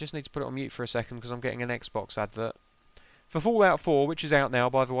 So I just need to put it on mute for a second because I'm getting an Xbox advert for Fallout 4, which is out now,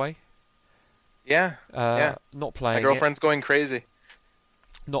 by the way. Yeah. Not playing it. My girlfriend's going crazy.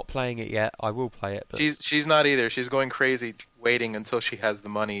 Not playing it yet. I will play it. But She's not either. She's going crazy waiting until she has the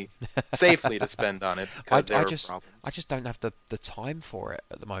money safely to spend on it because there are problems. I just don't have the time for it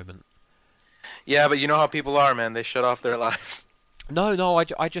at the moment. Yeah, but you know how people are, man. They shut off their lives. No,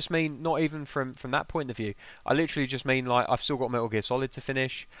 I just mean not even from that point of view. I literally just mean like I've still got Metal Gear Solid to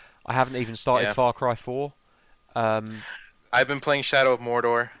finish. I haven't even started Far Cry 4. I've been playing Shadow of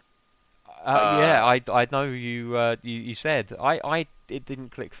Mordor. Yeah, I know you said it didn't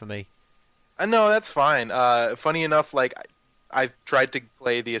click for me. No, that's fine. Funny enough, like I've tried to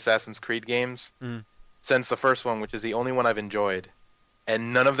play the Assassin's Creed games since the first one, which is the only one I've enjoyed,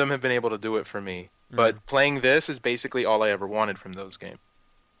 and none of them have been able to do it for me. But playing this is basically all I ever wanted from those games.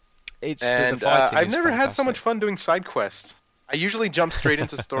 I've never had so much fun doing side quests. I usually jump straight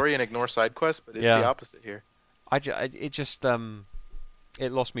into story and ignore side quests, but it's the opposite here.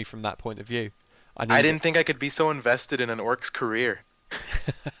 It lost me from that point of view. I didn't think I could be so invested in an orc's career.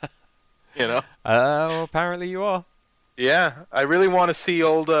 You know? Well, apparently you are. Yeah, I really want to see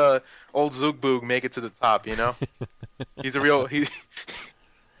old Zugboog make it to the top. You know, he's a real he's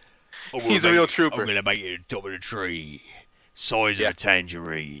a real trooper. I'm gonna make it to the top of the tree, size of a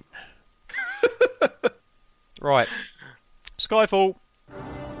tangerine. Right, Skyfall.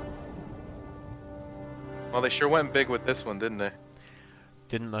 Well, they sure went big with this one, didn't they?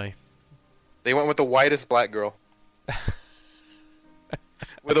 Didn't they? They went with the whitest black girl.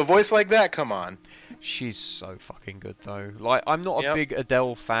 With a voice like that, come on. She's so fucking good, though. Like, I'm not a big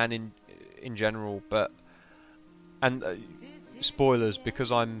Adele fan in general, but spoilers,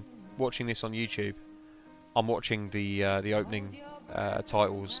 because I'm watching this on YouTube. I'm watching the opening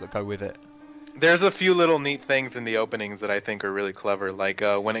titles that go with it. There's a few little neat things in the openings that I think are really clever. Like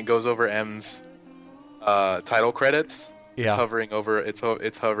when it goes over M's title credits, it's hovering over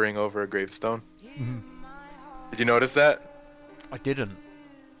a gravestone. Mm-hmm. Did you notice that? I didn't.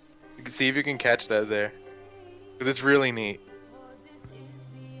 You can see if you can catch that there, because it's really neat.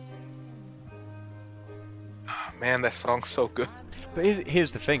 Oh, man, that song's so good. But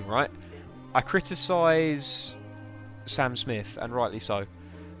here's the thing, right? I criticise Sam Smith, and rightly so,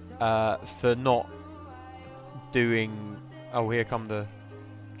 for not doing... Oh, here come the...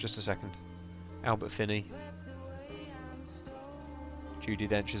 Just a second. Albert Finney. Judi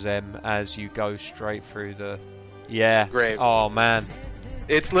Dench's M as you go straight through the... Yeah. Grave. Oh, man.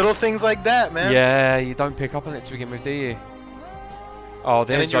 It's little things like that, man. Yeah, you don't pick up on it to begin with, do you? Oh,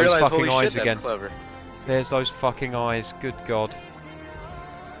 there's those fucking eyes again. Clever. There's those fucking eyes. Good God.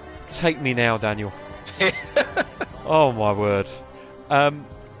 Take me now, Daniel. Oh, my word.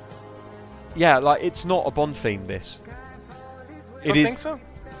 Yeah, like, it's not a Bond theme, this. You don't think so?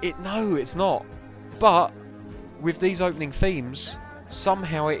 No, it's not. But, with these opening themes,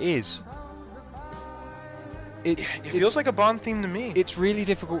 somehow it is. It feels like a Bond theme to me. It's really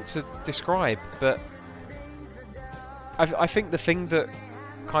difficult to describe, but I think the thing that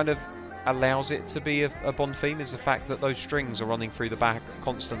kind of allows it to be a Bond theme is the fact that those strings are running through the back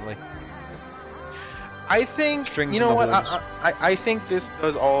constantly. I think, strings, you know what, I think this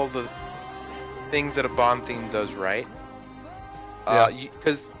does all the things that a Bond theme does right.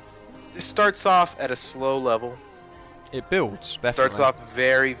 Because this starts off at a slow level. It builds, definitely. Starts off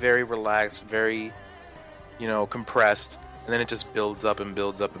very, very relaxed, very... compressed, and then it just builds up and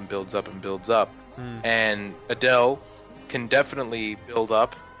builds up and builds up and builds up. And Adele can definitely build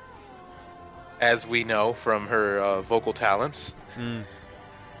up, as we know from her vocal talents.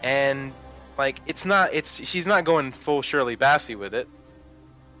 And like, she's not going full Shirley Bassey with it,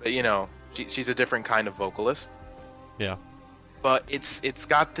 but she's a different kind of vocalist. Yeah. But it's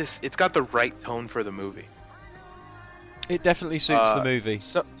got the right tone for the movie. It definitely suits the movie.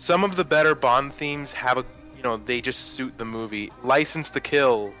 Some of the better Bond themes have they just suit the movie. License to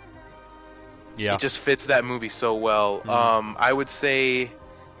Kill. Yeah. It just fits that movie so well. I would say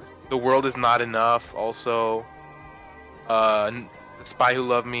The World Is Not Enough also. The Spy Who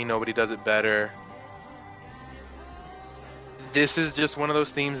Loved Me, Nobody Does It Better. This is just one of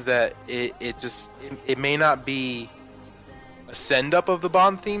those themes that it may not be a send-up of the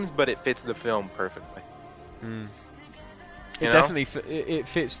Bond themes, but it fits the film perfectly. It definitely it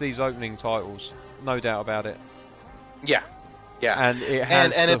fits these opening titles. No doubt about it. Yeah. And it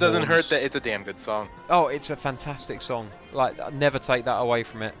has and it doesn't hurt that it's a damn good song. Oh, it's a fantastic song. Like, I'd never take that away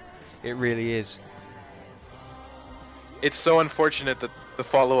from it. It really is. It's so unfortunate that the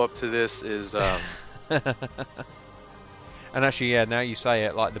follow-up to this is... And actually, yeah, now you say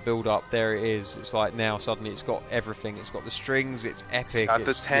it, like, the build-up, there it is. It's like, now suddenly it's got everything. It's got the strings, it's epic. It's got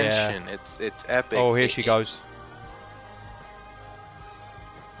the tension. Yeah. It's epic. Oh, here she goes.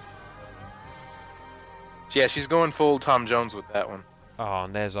 Yeah, she's going full Tom Jones with that one. Oh,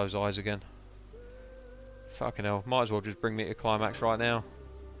 and there's those eyes again. fucking hell. Might as well just bring me to climax right now.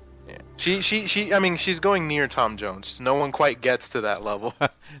 Yeah. I mean, she's going near Tom Jones. No one quite gets to that level.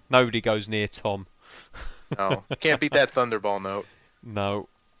 Nobody goes near Tom. No, can't beat that Thunderball note. No,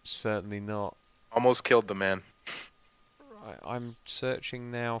 certainly not. Almost killed the man. I'm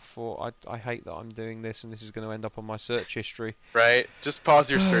searching now for... I hate that I'm doing this, and this is going to end up on my search history. Right? Just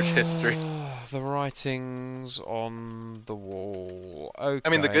pause your search history. The writings on the wall. Okay. I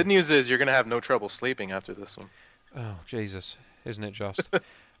mean, the good news is you're going to have no trouble sleeping after this one. Oh, Jesus. Isn't it just?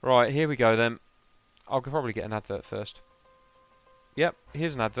 Right, here we go then. I'll probably get an advert first. Yep,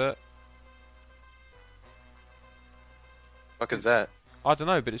 here's an advert. Fuck is that? I don't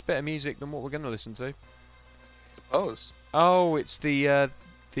know, but it's better music than what we're going to listen to. I suppose. Oh, it's the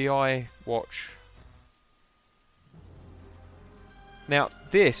iWatch. Now,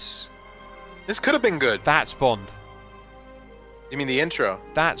 this could have been good. that's Bond. You mean the intro?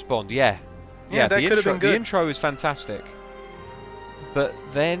 That's Bond, yeah. Yeah, that could have been good. The intro is fantastic. But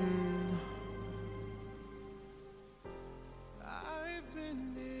then...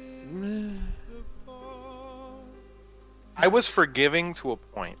 I was forgiving to a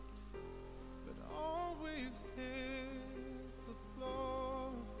point.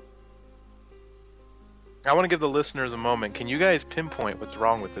 I want to give the listeners a moment. Can you guys pinpoint what's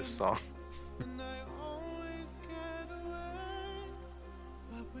wrong with this song?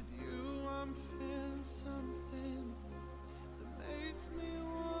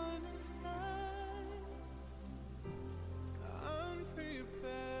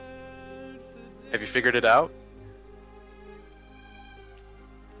 Have you figured it out?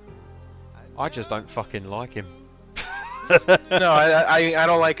 I just don't fucking like him. No, I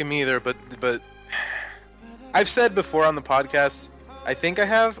don't like him either, but I've said before on the podcast, I think I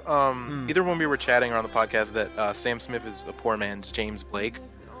have, either when we were chatting or on the podcast, that Sam Smith is a poor man's James Blake.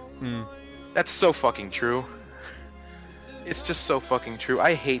 That's so fucking true. It's just so fucking true.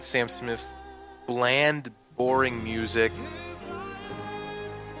 I hate Sam Smith's bland, boring music.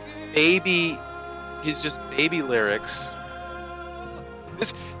 He's just baby lyrics.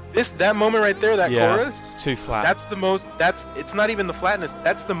 That moment right there, that chorus, too flat. It's not even the flatness.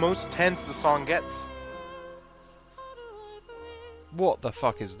 That's the most tense the song gets. What the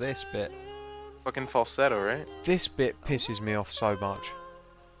fuck is this bit? Fucking falsetto, right? This bit pisses me off so much.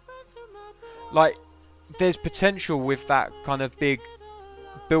 Like, there's potential with that kind of big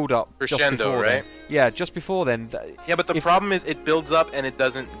build-up. Crescendo, just before right? Then. Yeah, just before then. Yeah, but the problem is it builds up and it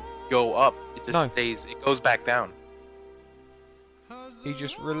doesn't go up. It just stays. It goes back down. He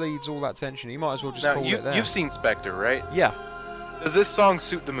just relieves all that tension. He might as well just now, call it there. You've seen Spectre, right? Yeah. Does this song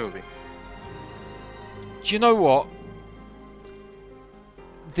suit the movie? Do you know what?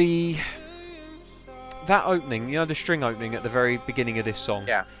 That opening, you know, the string opening at the very beginning of this song.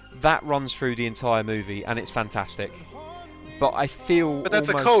 Yeah. That runs through the entire movie, and it's fantastic. But I feel. But that's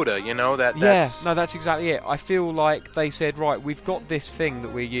almost, a coda, you know. That's... Yeah. No, that's exactly it. I feel like they said, right, we've got this thing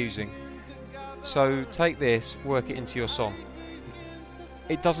that we're using, so take this, work it into your song.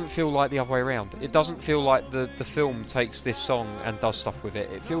 It doesn't feel like the other way around. It doesn't feel like the film takes this song and does stuff with it.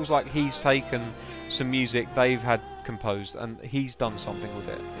 It feels like he's taken some music they've had composed and he's done something with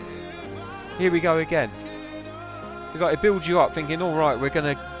it. Here we go again. It's like it builds you up, thinking, all right, we're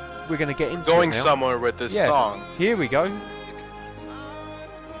gonna get into going it now. somewhere with this song. Here we go.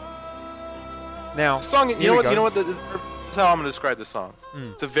 Now, the song. You know what? This is how I'm gonna describe the song.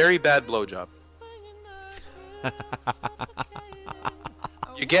 It's a very bad blowjob.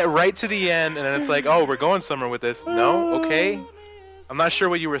 You get right to the end, and then it's like, oh, we're going somewhere with this. No? Okay. I'm not sure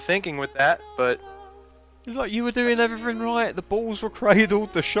what you were thinking with that, but... It's like you were doing everything right. The balls were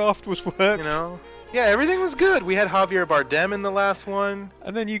cradled, the shaft was worked. You know? Yeah, everything was good. We had Javier Bardem in the last one.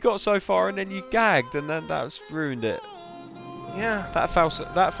 And then you got so far, and then you gagged, and then that's ruined it. Yeah. That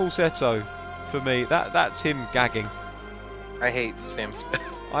falsetto, for me, that's him gagging. I hate Sam Smith.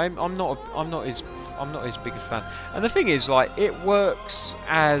 I'm not his biggest fan. And the thing is, like, it works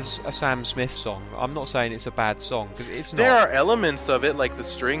as a Sam Smith song. I'm not saying it's a bad song because it's not. There are elements of it, like the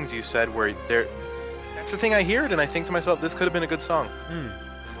strings you said, where they're. That's the thing. I hear it and I think to myself, this could have been a good song.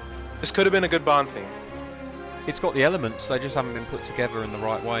 This could have been a good Bond theme. It's got the elements. They just haven't been put together in the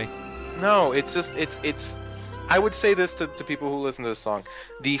right way. No, it's just it's. I would say this to people who listen to this song: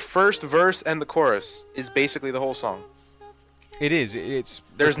 the first verse and the chorus is basically the whole song. It is. It's.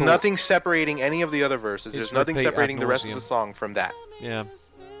 There's nothing separating any of the other verses. There's nothing separating the rest of nauseam. the song from that. Yeah.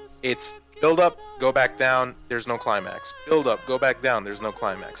 It's build up, go back down. There's no climax. Build up, go back down. There's no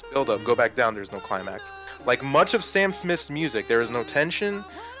climax. Build up, go back down. There's no climax. Like much of Sam Smith's music, there is no tension.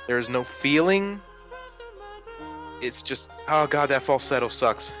 There is no feeling. It's just, oh god, that falsetto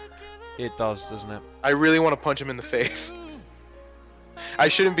sucks. It does, doesn't it? I really want to punch him in the face. I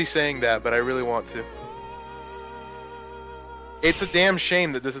shouldn't be saying that, but I really want to. It's a damn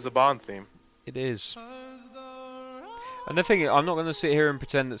shame that this is a Bond theme. It is. And the thing is, I'm not going to sit here and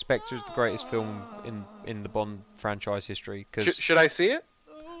pretend that Spectre is the greatest film in the Bond franchise history, because Should I see it?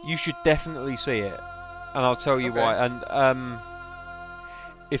 you should definitely see it, and I'll tell you Okay. why. And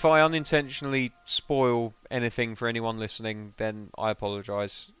if I unintentionally spoil anything for anyone listening, then I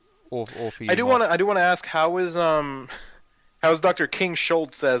apologise, or for you. I do Mark. want to ask how's Dr. King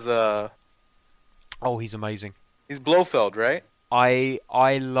Schultz as Oh, he's amazing. he's Blofeld, right? I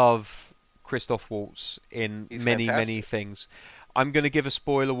love Christoph Waltz in He's many fantastic. things. I'm going to give a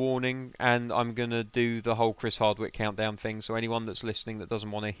spoiler warning, and I'm going to do the whole Chris Hardwick countdown thing. So anyone that's listening that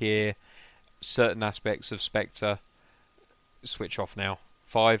doesn't want to hear certain aspects of Spectre, switch off now.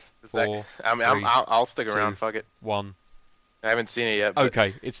 5, Is that- 4, I mean, 3, I'll stick around. 2, Fuck it. 1. I haven't seen it yet. But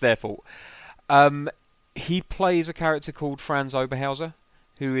Okay, it's their fault. He plays a character called Franz Oberhauser,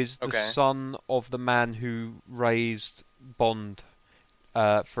 who is the Okay. son of the man who raised Bond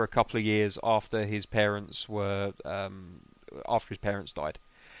for a couple of years after his parents died,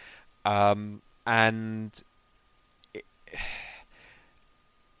 and it,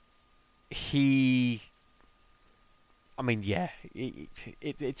 he. I mean, yeah,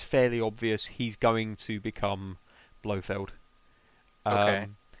 it's fairly obvious he's going to become Blofeld. Okay.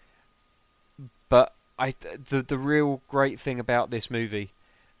 But the real great thing about this movie,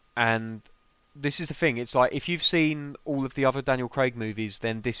 and this is the thing, it's like if you've seen all of the other Daniel Craig movies,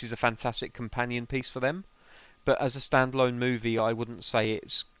 then this is a fantastic companion piece for them. But as a standalone movie, I wouldn't say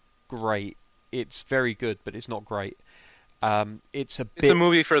it's great. It's very good, but it's not great. It's it's a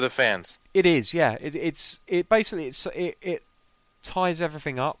movie for the fans. It is, yeah. It ties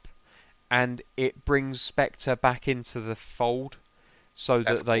everything up, and it brings Spectre back into the fold, so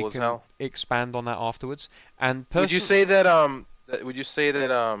That's that they cool as can hell. expand on that afterwards. And Would you say that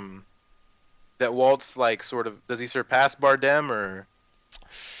that Waltz like sort of does he surpass Bardem or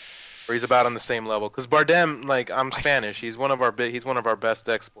he's about on the same level? Because Bardem, like I'm Spanish, he's one of our best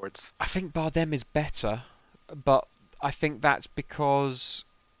exports. I think Bardem is better, but I think that's because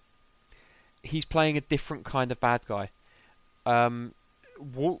he's playing a different kind of bad guy.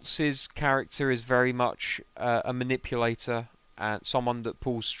 Waltz's character is very much a manipulator and someone that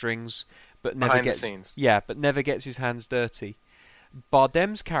pulls strings, but never Behind the gets scenes. but never gets his hands dirty.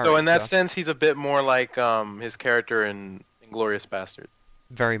 Bardem's character, So in that sense, he's a bit more like his character in Inglourious Bastards.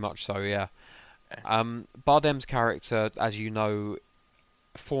 very much so, yeah. Okay. Bardem's character, as you know,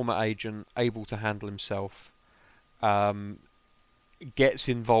 former agent, able to handle himself, gets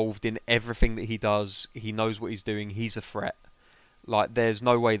involved in everything that he does. He knows what he's doing. He's a threat. Like, there's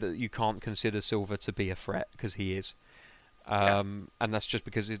no way that you can't consider Silver to be a threat, because he is. And that's just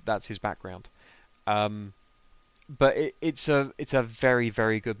because that's his background. But it's a very,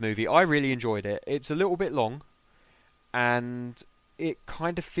 very good movie. I really enjoyed it. It's a little bit long, and it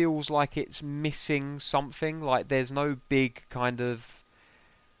kind of feels like it's missing something. Like, there's no big kind of...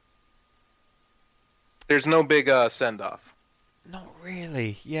 There's no big send off. Not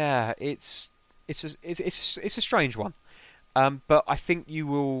really. Yeah, it's a strange one. But I think you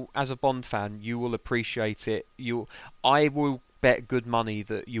will, as a Bond fan, you will appreciate it. I will bet good money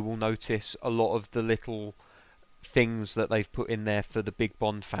that you will notice a lot of the little things that they've put in there for the big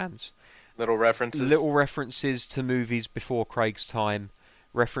Bond fans. Little references. Little references to movies before Craig's time,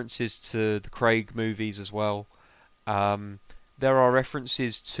 references to the Craig movies as well. There are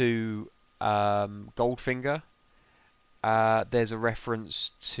references to Goldfinger. There's a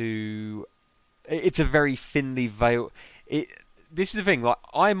reference to... It's a very thinly veiled... This is the thing, like,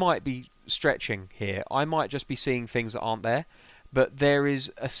 I might be stretching here. I might just be seeing things that aren't there. But there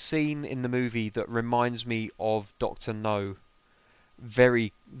is a scene in the movie that reminds me of Dr. No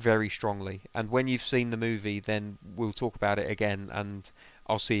very, very strongly. And when you've seen the movie, then we'll talk about it again, and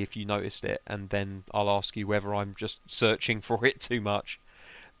I'll see if you noticed it, and then I'll ask you whether I'm just searching for it too much.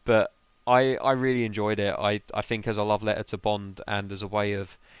 But I really enjoyed it. I think as a love letter to Bond, and as a way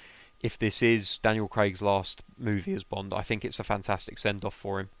of, if this is Daniel Craig's last movie as Bond, I think it's a fantastic send-off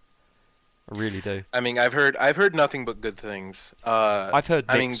for him. I really do. I mean, I've heard nothing but good things. I've heard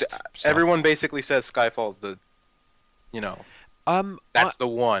mixed stuff. Everyone basically says Skyfall's the, that's the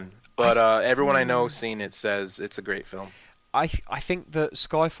one. But everyone I know seen it says it's a great film. I think that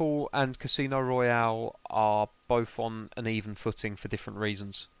Skyfall and Casino Royale are both on an even footing for different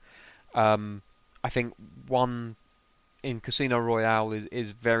reasons. I think one in Casino Royale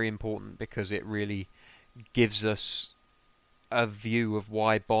is very important because it really gives us a view of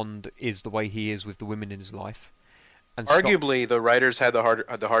why Bond is the way he is with the women in his life. And Arguably, the writers had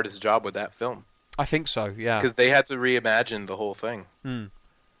the hardest job with that film I think so, yeah. because they had to reimagine the whole thing.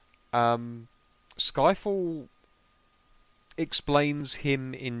 Skyfall explains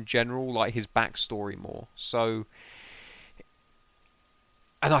him in general, like his backstory more. So,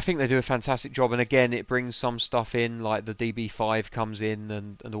 and I think they do a fantastic job. And again, it brings some stuff in, like the DB5 comes in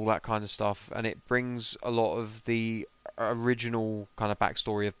and all that kind of stuff. And it brings a lot of the original kind of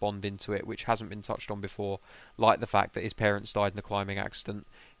backstory of Bond into it, which hasn't been touched on before. Like the fact that his parents died in a climbing accident.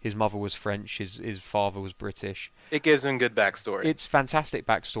 His mother was French, his father was British. It gives him good backstory. It's fantastic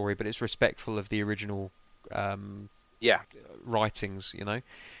backstory, but it's respectful of the original writings, you know.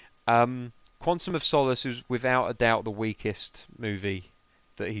 Quantum of Solace is without a doubt the weakest movie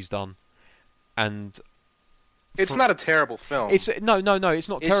that he's done, and it's not a terrible film. It's no, it's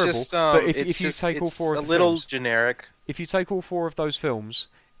not terrible. Just, but if you take all four of the little films, generic. if you take all four of those films,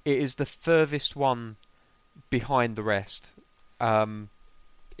 it is the furthest one behind the rest.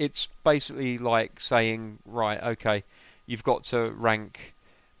 It's basically like saying, right, okay, you've got to rank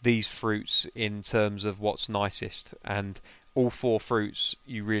these fruits in terms of what's nicest, and all four fruits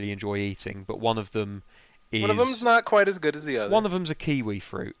you really enjoy eating, but one of them is... One of them's not quite as good as the other. One of them's a kiwi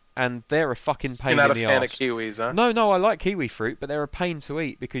fruit, and they're a fucking pain in the arse. You're not a fan of kiwis, huh? No, I like kiwi fruit, but they're a pain to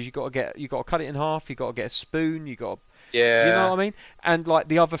eat because you got to cut it in half, you got to get a spoon, you know what I mean? And like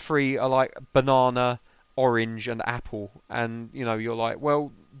the other three are like banana, orange, and apple, and you know you're like,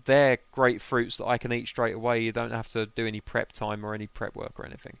 well, they're great fruits that I can eat straight away. You don't have to do any prep time or any prep work or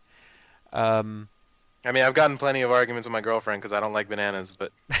anything. I mean, I've gotten plenty of arguments with my girlfriend because I don't like bananas,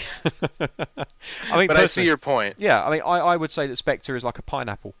 but I see your point. Yeah, I mean, I would say that Spectre is like a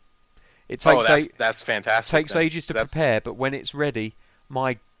pineapple. It takes that's fantastic. Takes ages to prepare, but when it's ready,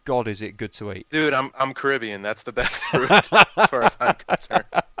 my God, is it good to eat? Dude, I'm Caribbean. That's the best fruit as far as I'm concerned.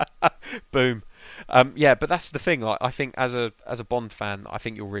 Boom. Yeah, but that's the thing. Like, I think as a Bond fan, I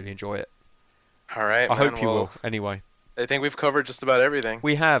think you'll really enjoy it. All right, I hope you will. Anyway, I think we've covered just about everything.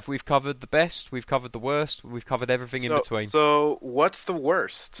 We have. We've covered the best. We've covered the worst. We've covered everything in between. So, what's the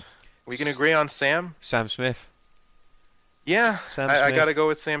worst? We can agree on Sam? Sam Smith. Yeah, I gotta go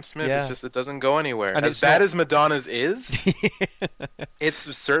with Sam Smith. Yeah. It's just it doesn't go anywhere. And as bad as Madonna's is, it's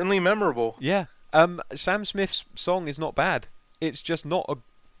certainly memorable. Yeah. Sam Smith's song is not bad. It's just not a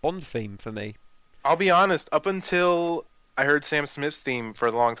Bond theme for me. I'll be honest. Up until I heard Sam Smith's theme for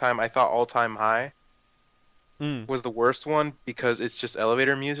a long time, I thought All Time High was the worst one because it's just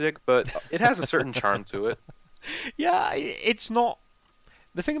elevator music, but it has a certain charm to it. Yeah, it's not.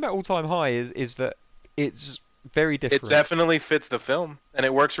 The thing about All Time High is that it's very different. It definitely fits the film, and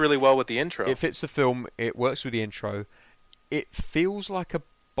it works really well with the intro. It fits the film. It works with the intro. It feels like a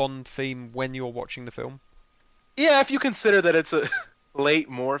Bond theme when you're watching the film. Yeah, if you consider that it's a late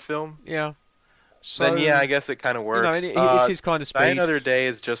Moore film. Yeah. So, then yeah, I guess it kind of works. You know, it's his kind of speed. Die Another Day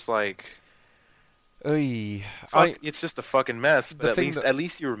is just like... it's just a fucking mess, but at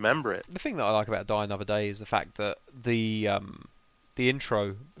least you remember it. The thing that I like about Die Another Day is the fact that the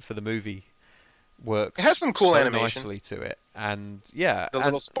intro for the movie works. It has some cool animation nicely to it, and yeah, the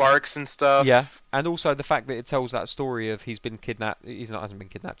little sparks and stuff. Yeah, and also the fact that it tells that story of he's been kidnapped. Hasn't been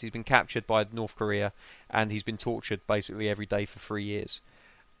kidnapped. He's been captured by North Korea, and he's been tortured basically every day for 3 years.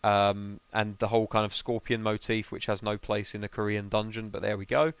 And the whole kind of scorpion motif, which has no place in a Korean dungeon, but there we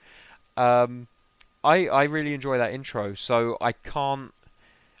go. I really enjoy that intro, so I can't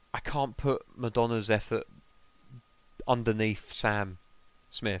put Madonna's effort underneath Sam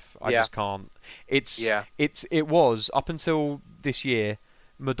Smith. I just can't. It was up until this year.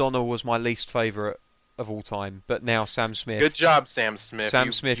 Madonna was my least favourite of all time, but now Sam Smith. Good job, Sam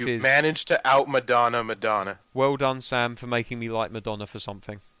Smith. You managed to out Madonna. Well done, Sam, for making me like Madonna for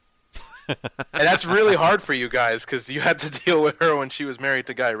something. And that's really hard for you guys because you had to deal with her when she was married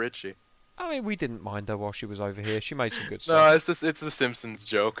to Guy Ritchie. I mean, we didn't mind her while she was over here. She made some good stuff. No, it's the Simpsons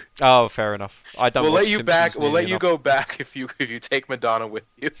joke. Oh, fair enough. We'll let you back. We'll let you go back if you take Madonna with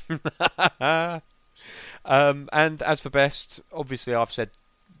you. And as for best, obviously, I've said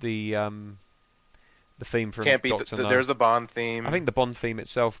the theme from Can't beat Doctor No. There's the Bond theme. I think the Bond theme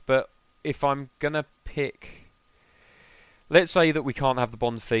itself, but if I'm gonna pick, let's say that we can't have the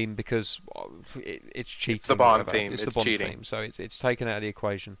Bond theme because it's cheating. It's the Bond theme. It's the Bond cheating. theme, so it's taken out of the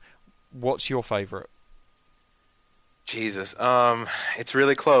equation. What's your favourite? Jesus, it's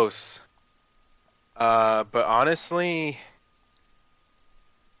really close. But honestly,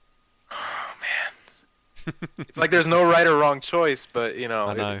 oh man, it's like there's no right or wrong choice. But you know,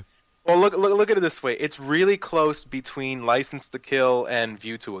 I know. Well, look at it this way. It's really close between License to Kill and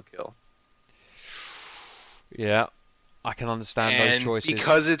View to a Kill. Yeah, I can understand those choices.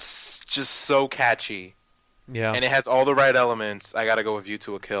 Because it's just so catchy. Yeah. and it has all the right elements, I gotta go with View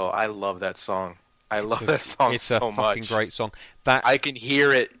to a Kill. I love that song. I love that song It's so a fucking much. great song. That I can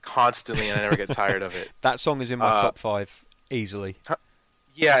hear it constantly, and I never get tired of it. that song is in my top 5 easily.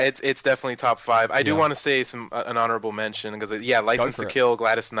 Yeah, it's definitely top 5. I do Yeah. want to say an honorable mention because License for to it. Kill,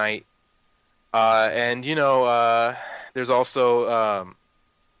 Gladys Knight, and there's also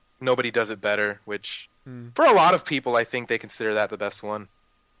Nobody Does It Better, which for a lot of people I think they consider that the best one,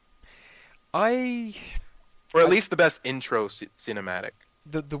 I or at least the best intro cinematic.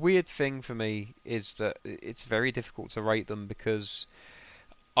 the weird thing for me is that it's very difficult to rate them because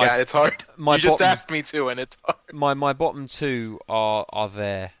Yeah, it's hard. my You just bottom- asked me to, and it's hard. my bottom 2 are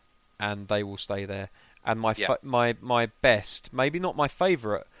there, and they will stay there. And my best, maybe not my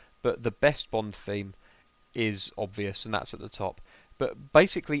favourite, but the best Bond theme is obvious, and that's at the top. But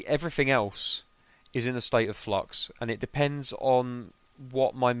basically everything else is in a state of flux, and it depends on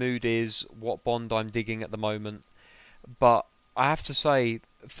what my mood is, what Bond I'm digging at the moment. But I have to say,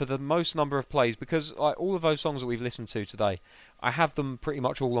 for the most number of plays, because all of those songs that we've listened to today, I have them pretty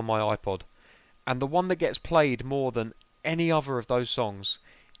much all on my iPod. And the one that gets played more than any other of those songs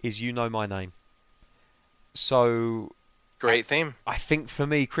is You Know My Name. So Great theme. I think for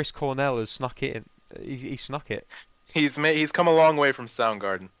me, Chris Cornell has snuck it in. He snuck it. He's come a long way from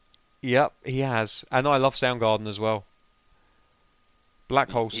Soundgarden. Yep, he has. And I love Soundgarden as well. Black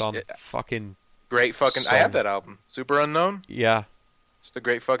Hole Sun. Fucking Great fucking. I have that album. Super Unknown. yeah. It's a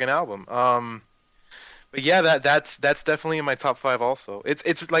great fucking album. But yeah, that's definitely in my top 5 also.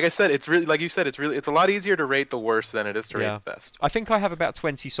 It's like I said, it's really like you said, it's a lot easier to rate the worst than it is to rate the best. I think I have about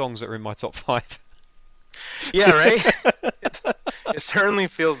 20 songs that are in my top 5. Yeah, right. It certainly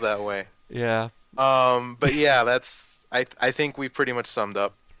feels that way. Yeah. But yeah, I think we've pretty much summed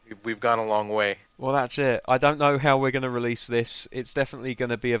up. We've gone a long way. Well, that's it. I don't know how we're going to release this. It's definitely going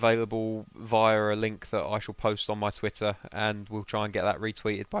to be available via a link that I shall post on my Twitter, and we'll try and get that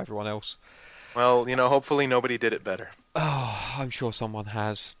retweeted by everyone else. Well, hopefully nobody did it better. Oh, I'm sure someone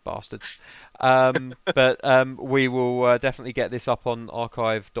has, bastards. But we will definitely get this up on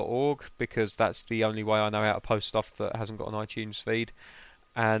archive.org because that's the only way I know how to post stuff that hasn't got an iTunes feed.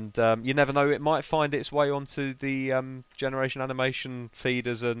 And you never know, it might find its way onto the Generation Animation feed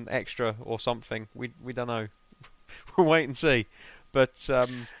as an extra or something. We don't know. We'll wait and see. But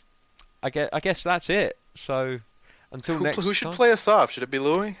I guess that's it. So until next time. Who should play us off? Should it be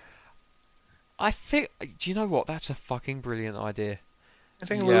Louis? I think. Do you know what? That's a fucking brilliant idea. I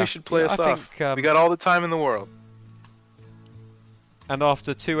think Louis should play us off. Think, we got all the time in the world. And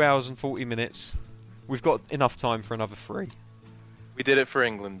after 2 hours and 40 minutes, we've got enough time for another 3. We did it for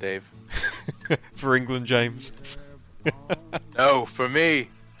England, Dave. For England, James. No, for me.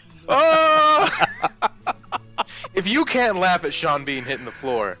 Oh! If you can't laugh at Sean Bean hitting the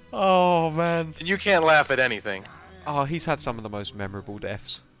floor, Oh, man. then you can't laugh at anything. Oh, he's had some of the most memorable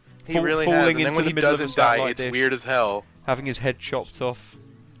deaths. He really falling has. And then into when the he middle of a doesn't die, satellite it's dish, weird as hell. having his head chopped off,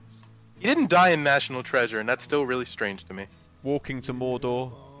 He didn't die in National Treasure, and that's still really strange to me. walking to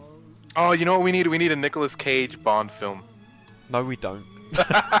Mordor. Oh, you know what we need? We need a Nicolas Cage Bond film. No, we don't.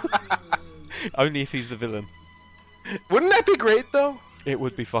 Only if he's the villain. Wouldn't that be great, though? It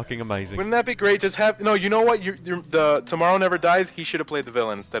would be fucking amazing. Wouldn't that be great? Just have... No, you know what? The Tomorrow Never Dies, he should have played the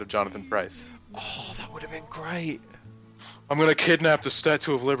villain instead of Jonathan Pryce. Oh, that would have been great. I'm gonna kidnap the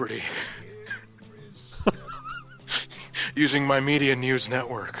Statue of Liberty. Using my media news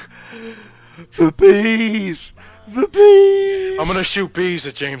network. The bees! The bees! I'm gonna shoot bees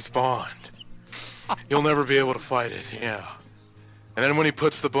at James Bond. He'll never be able to fight it, yeah. And then when he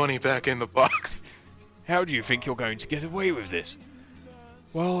puts the bunny back in the box... How do you think you're going to get away with this?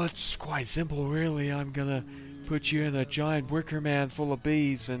 Well, it's quite simple, really. I'm gonna put you in a giant wicker man full of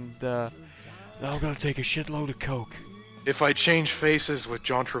bees, and I'm gonna take a shitload of coke. If I change faces with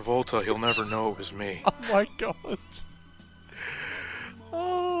John Travolta, he'll never know it was me. Oh my god.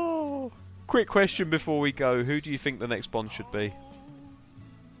 Oh. Quick question before we go. Who do you think the next Bond should be?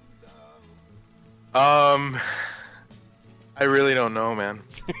 I really don't know, man.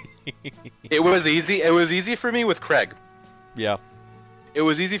 It was easy. It was easy for me with Craig. Yeah. It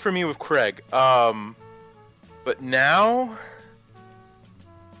was easy for me with Craig. But now,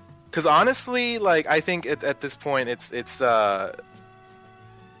 because honestly, like I think at this point, I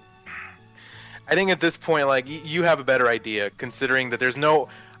think at this point, like you have a better idea, considering that there's no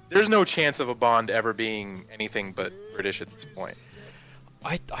chance of a Bond ever being anything but British at this point.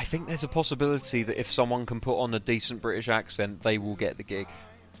 I think there's a possibility that if someone can put on a decent British accent, they will get the gig.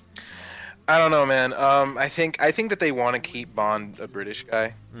 I don't know, man. I think that they want to keep Bond a British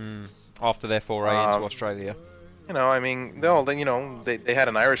guy. After their foray into Australia. You know, I mean, they had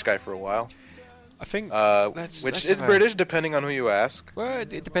an Irish guy for a while. I think which is British, depending on who you ask. Well,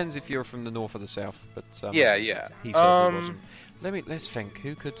 it depends if you're from the north or the south, but Yeah. he certainly wasn't. Let's think.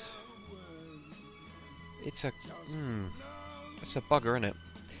 Who could? It's a bugger, isn't it?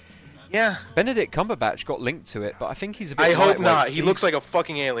 Yeah. Benedict Cumberbatch got linked to it, but I think he's a bit. I hope lightweight. not. He looks like a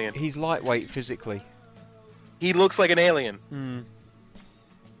fucking alien. He's lightweight physically. He looks like an alien.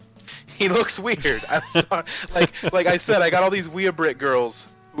 He looks weird. I'm sorry. Like I said, I got all these weird Brit girls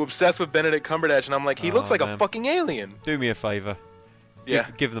who obsessed with Benedict Cumberbatch, and I'm like, he looks like a fucking alien. Do me a favour. Yeah.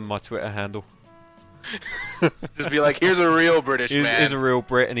 Give them my Twitter handle. Just be like, here's a real British man. Here's a real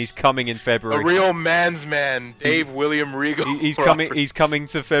Brit, and he's coming in February. A real man's man, Dave William Regal. He's coming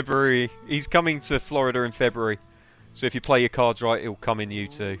to February. He's coming to Florida in February. So if you play your cards right, he'll come in you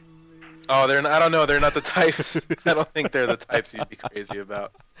too. Oh, I don't know. They're not the type. I don't think they're the types you'd be crazy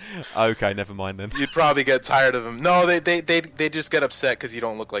about. Okay, never mind then. You'd probably get tired of them. No, they just get upset because you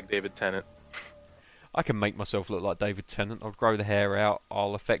don't look like David Tennant. I can make myself look like David Tennant. I'll grow the hair out.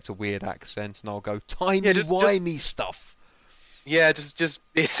 I'll affect a weird accent, and I'll go timey-wimey stuff. Yeah, just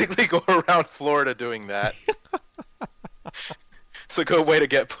basically go around Florida doing that. It's a good way to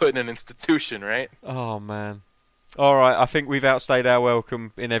get put in an institution, right? Oh, man. All right, I think we've outstayed our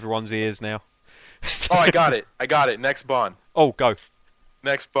welcome in everyone's ears now. Oh, I got it. Next Bond. Oh, go.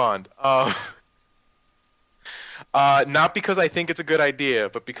 Next Bond. Not because I think it's a good idea,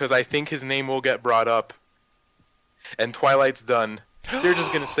 but because I think his name will get brought up. And Twilight's done. They're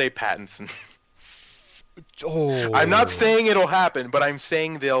just going to say Pattinson. Oh. I'm not saying it'll happen, but I'm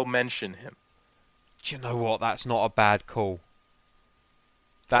saying they'll mention him. Do you know what? That's not a bad call.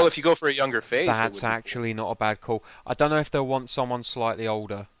 Well, if you go for a younger face, that's actually not a bad call. I don't know if they'll want someone slightly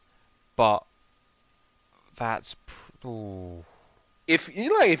older, but that's. Ooh. If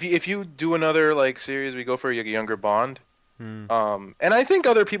you do another series, we go for a younger Bond. And I think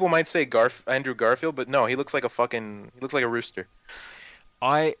other people might say Andrew Garfield, but no, he looks like a rooster.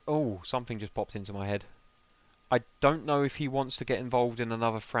 Something just popped into my head. I don't know if he wants to get involved in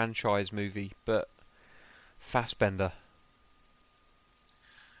another franchise movie, but Fassbender.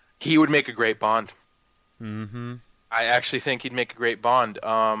 He would make a great Bond. Mm-hmm. I actually think he'd make a great Bond.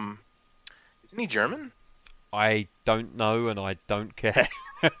 Isn't he German? I don't know, and I don't care.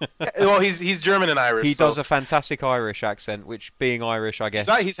 Well, he's German and Irish. He does a fantastic Irish accent, which, being Irish, I guess...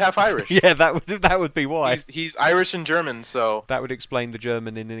 He's half Irish. Yeah, that would be why. He's Irish and German, so... That would explain the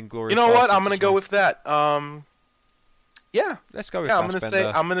German in Inglourious. You know what? I'm going to go with that. Yeah. Let's go with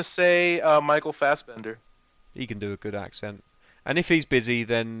Fassbender. I'm gonna say Michael Fassbender. He can do a good accent. And if he's busy,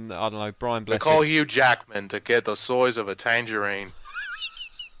 then, I don't know, Brian Blessed. I call Hugh Jackman to get the size of a tangerine.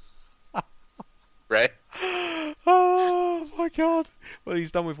 Right? Oh, my God. Well,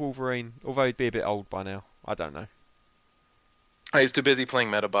 he's done with Wolverine, although he'd be a bit old by now. I don't know. He's too busy playing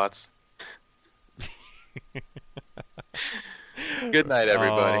Metabots. Good night,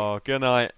 everybody. Oh, good night.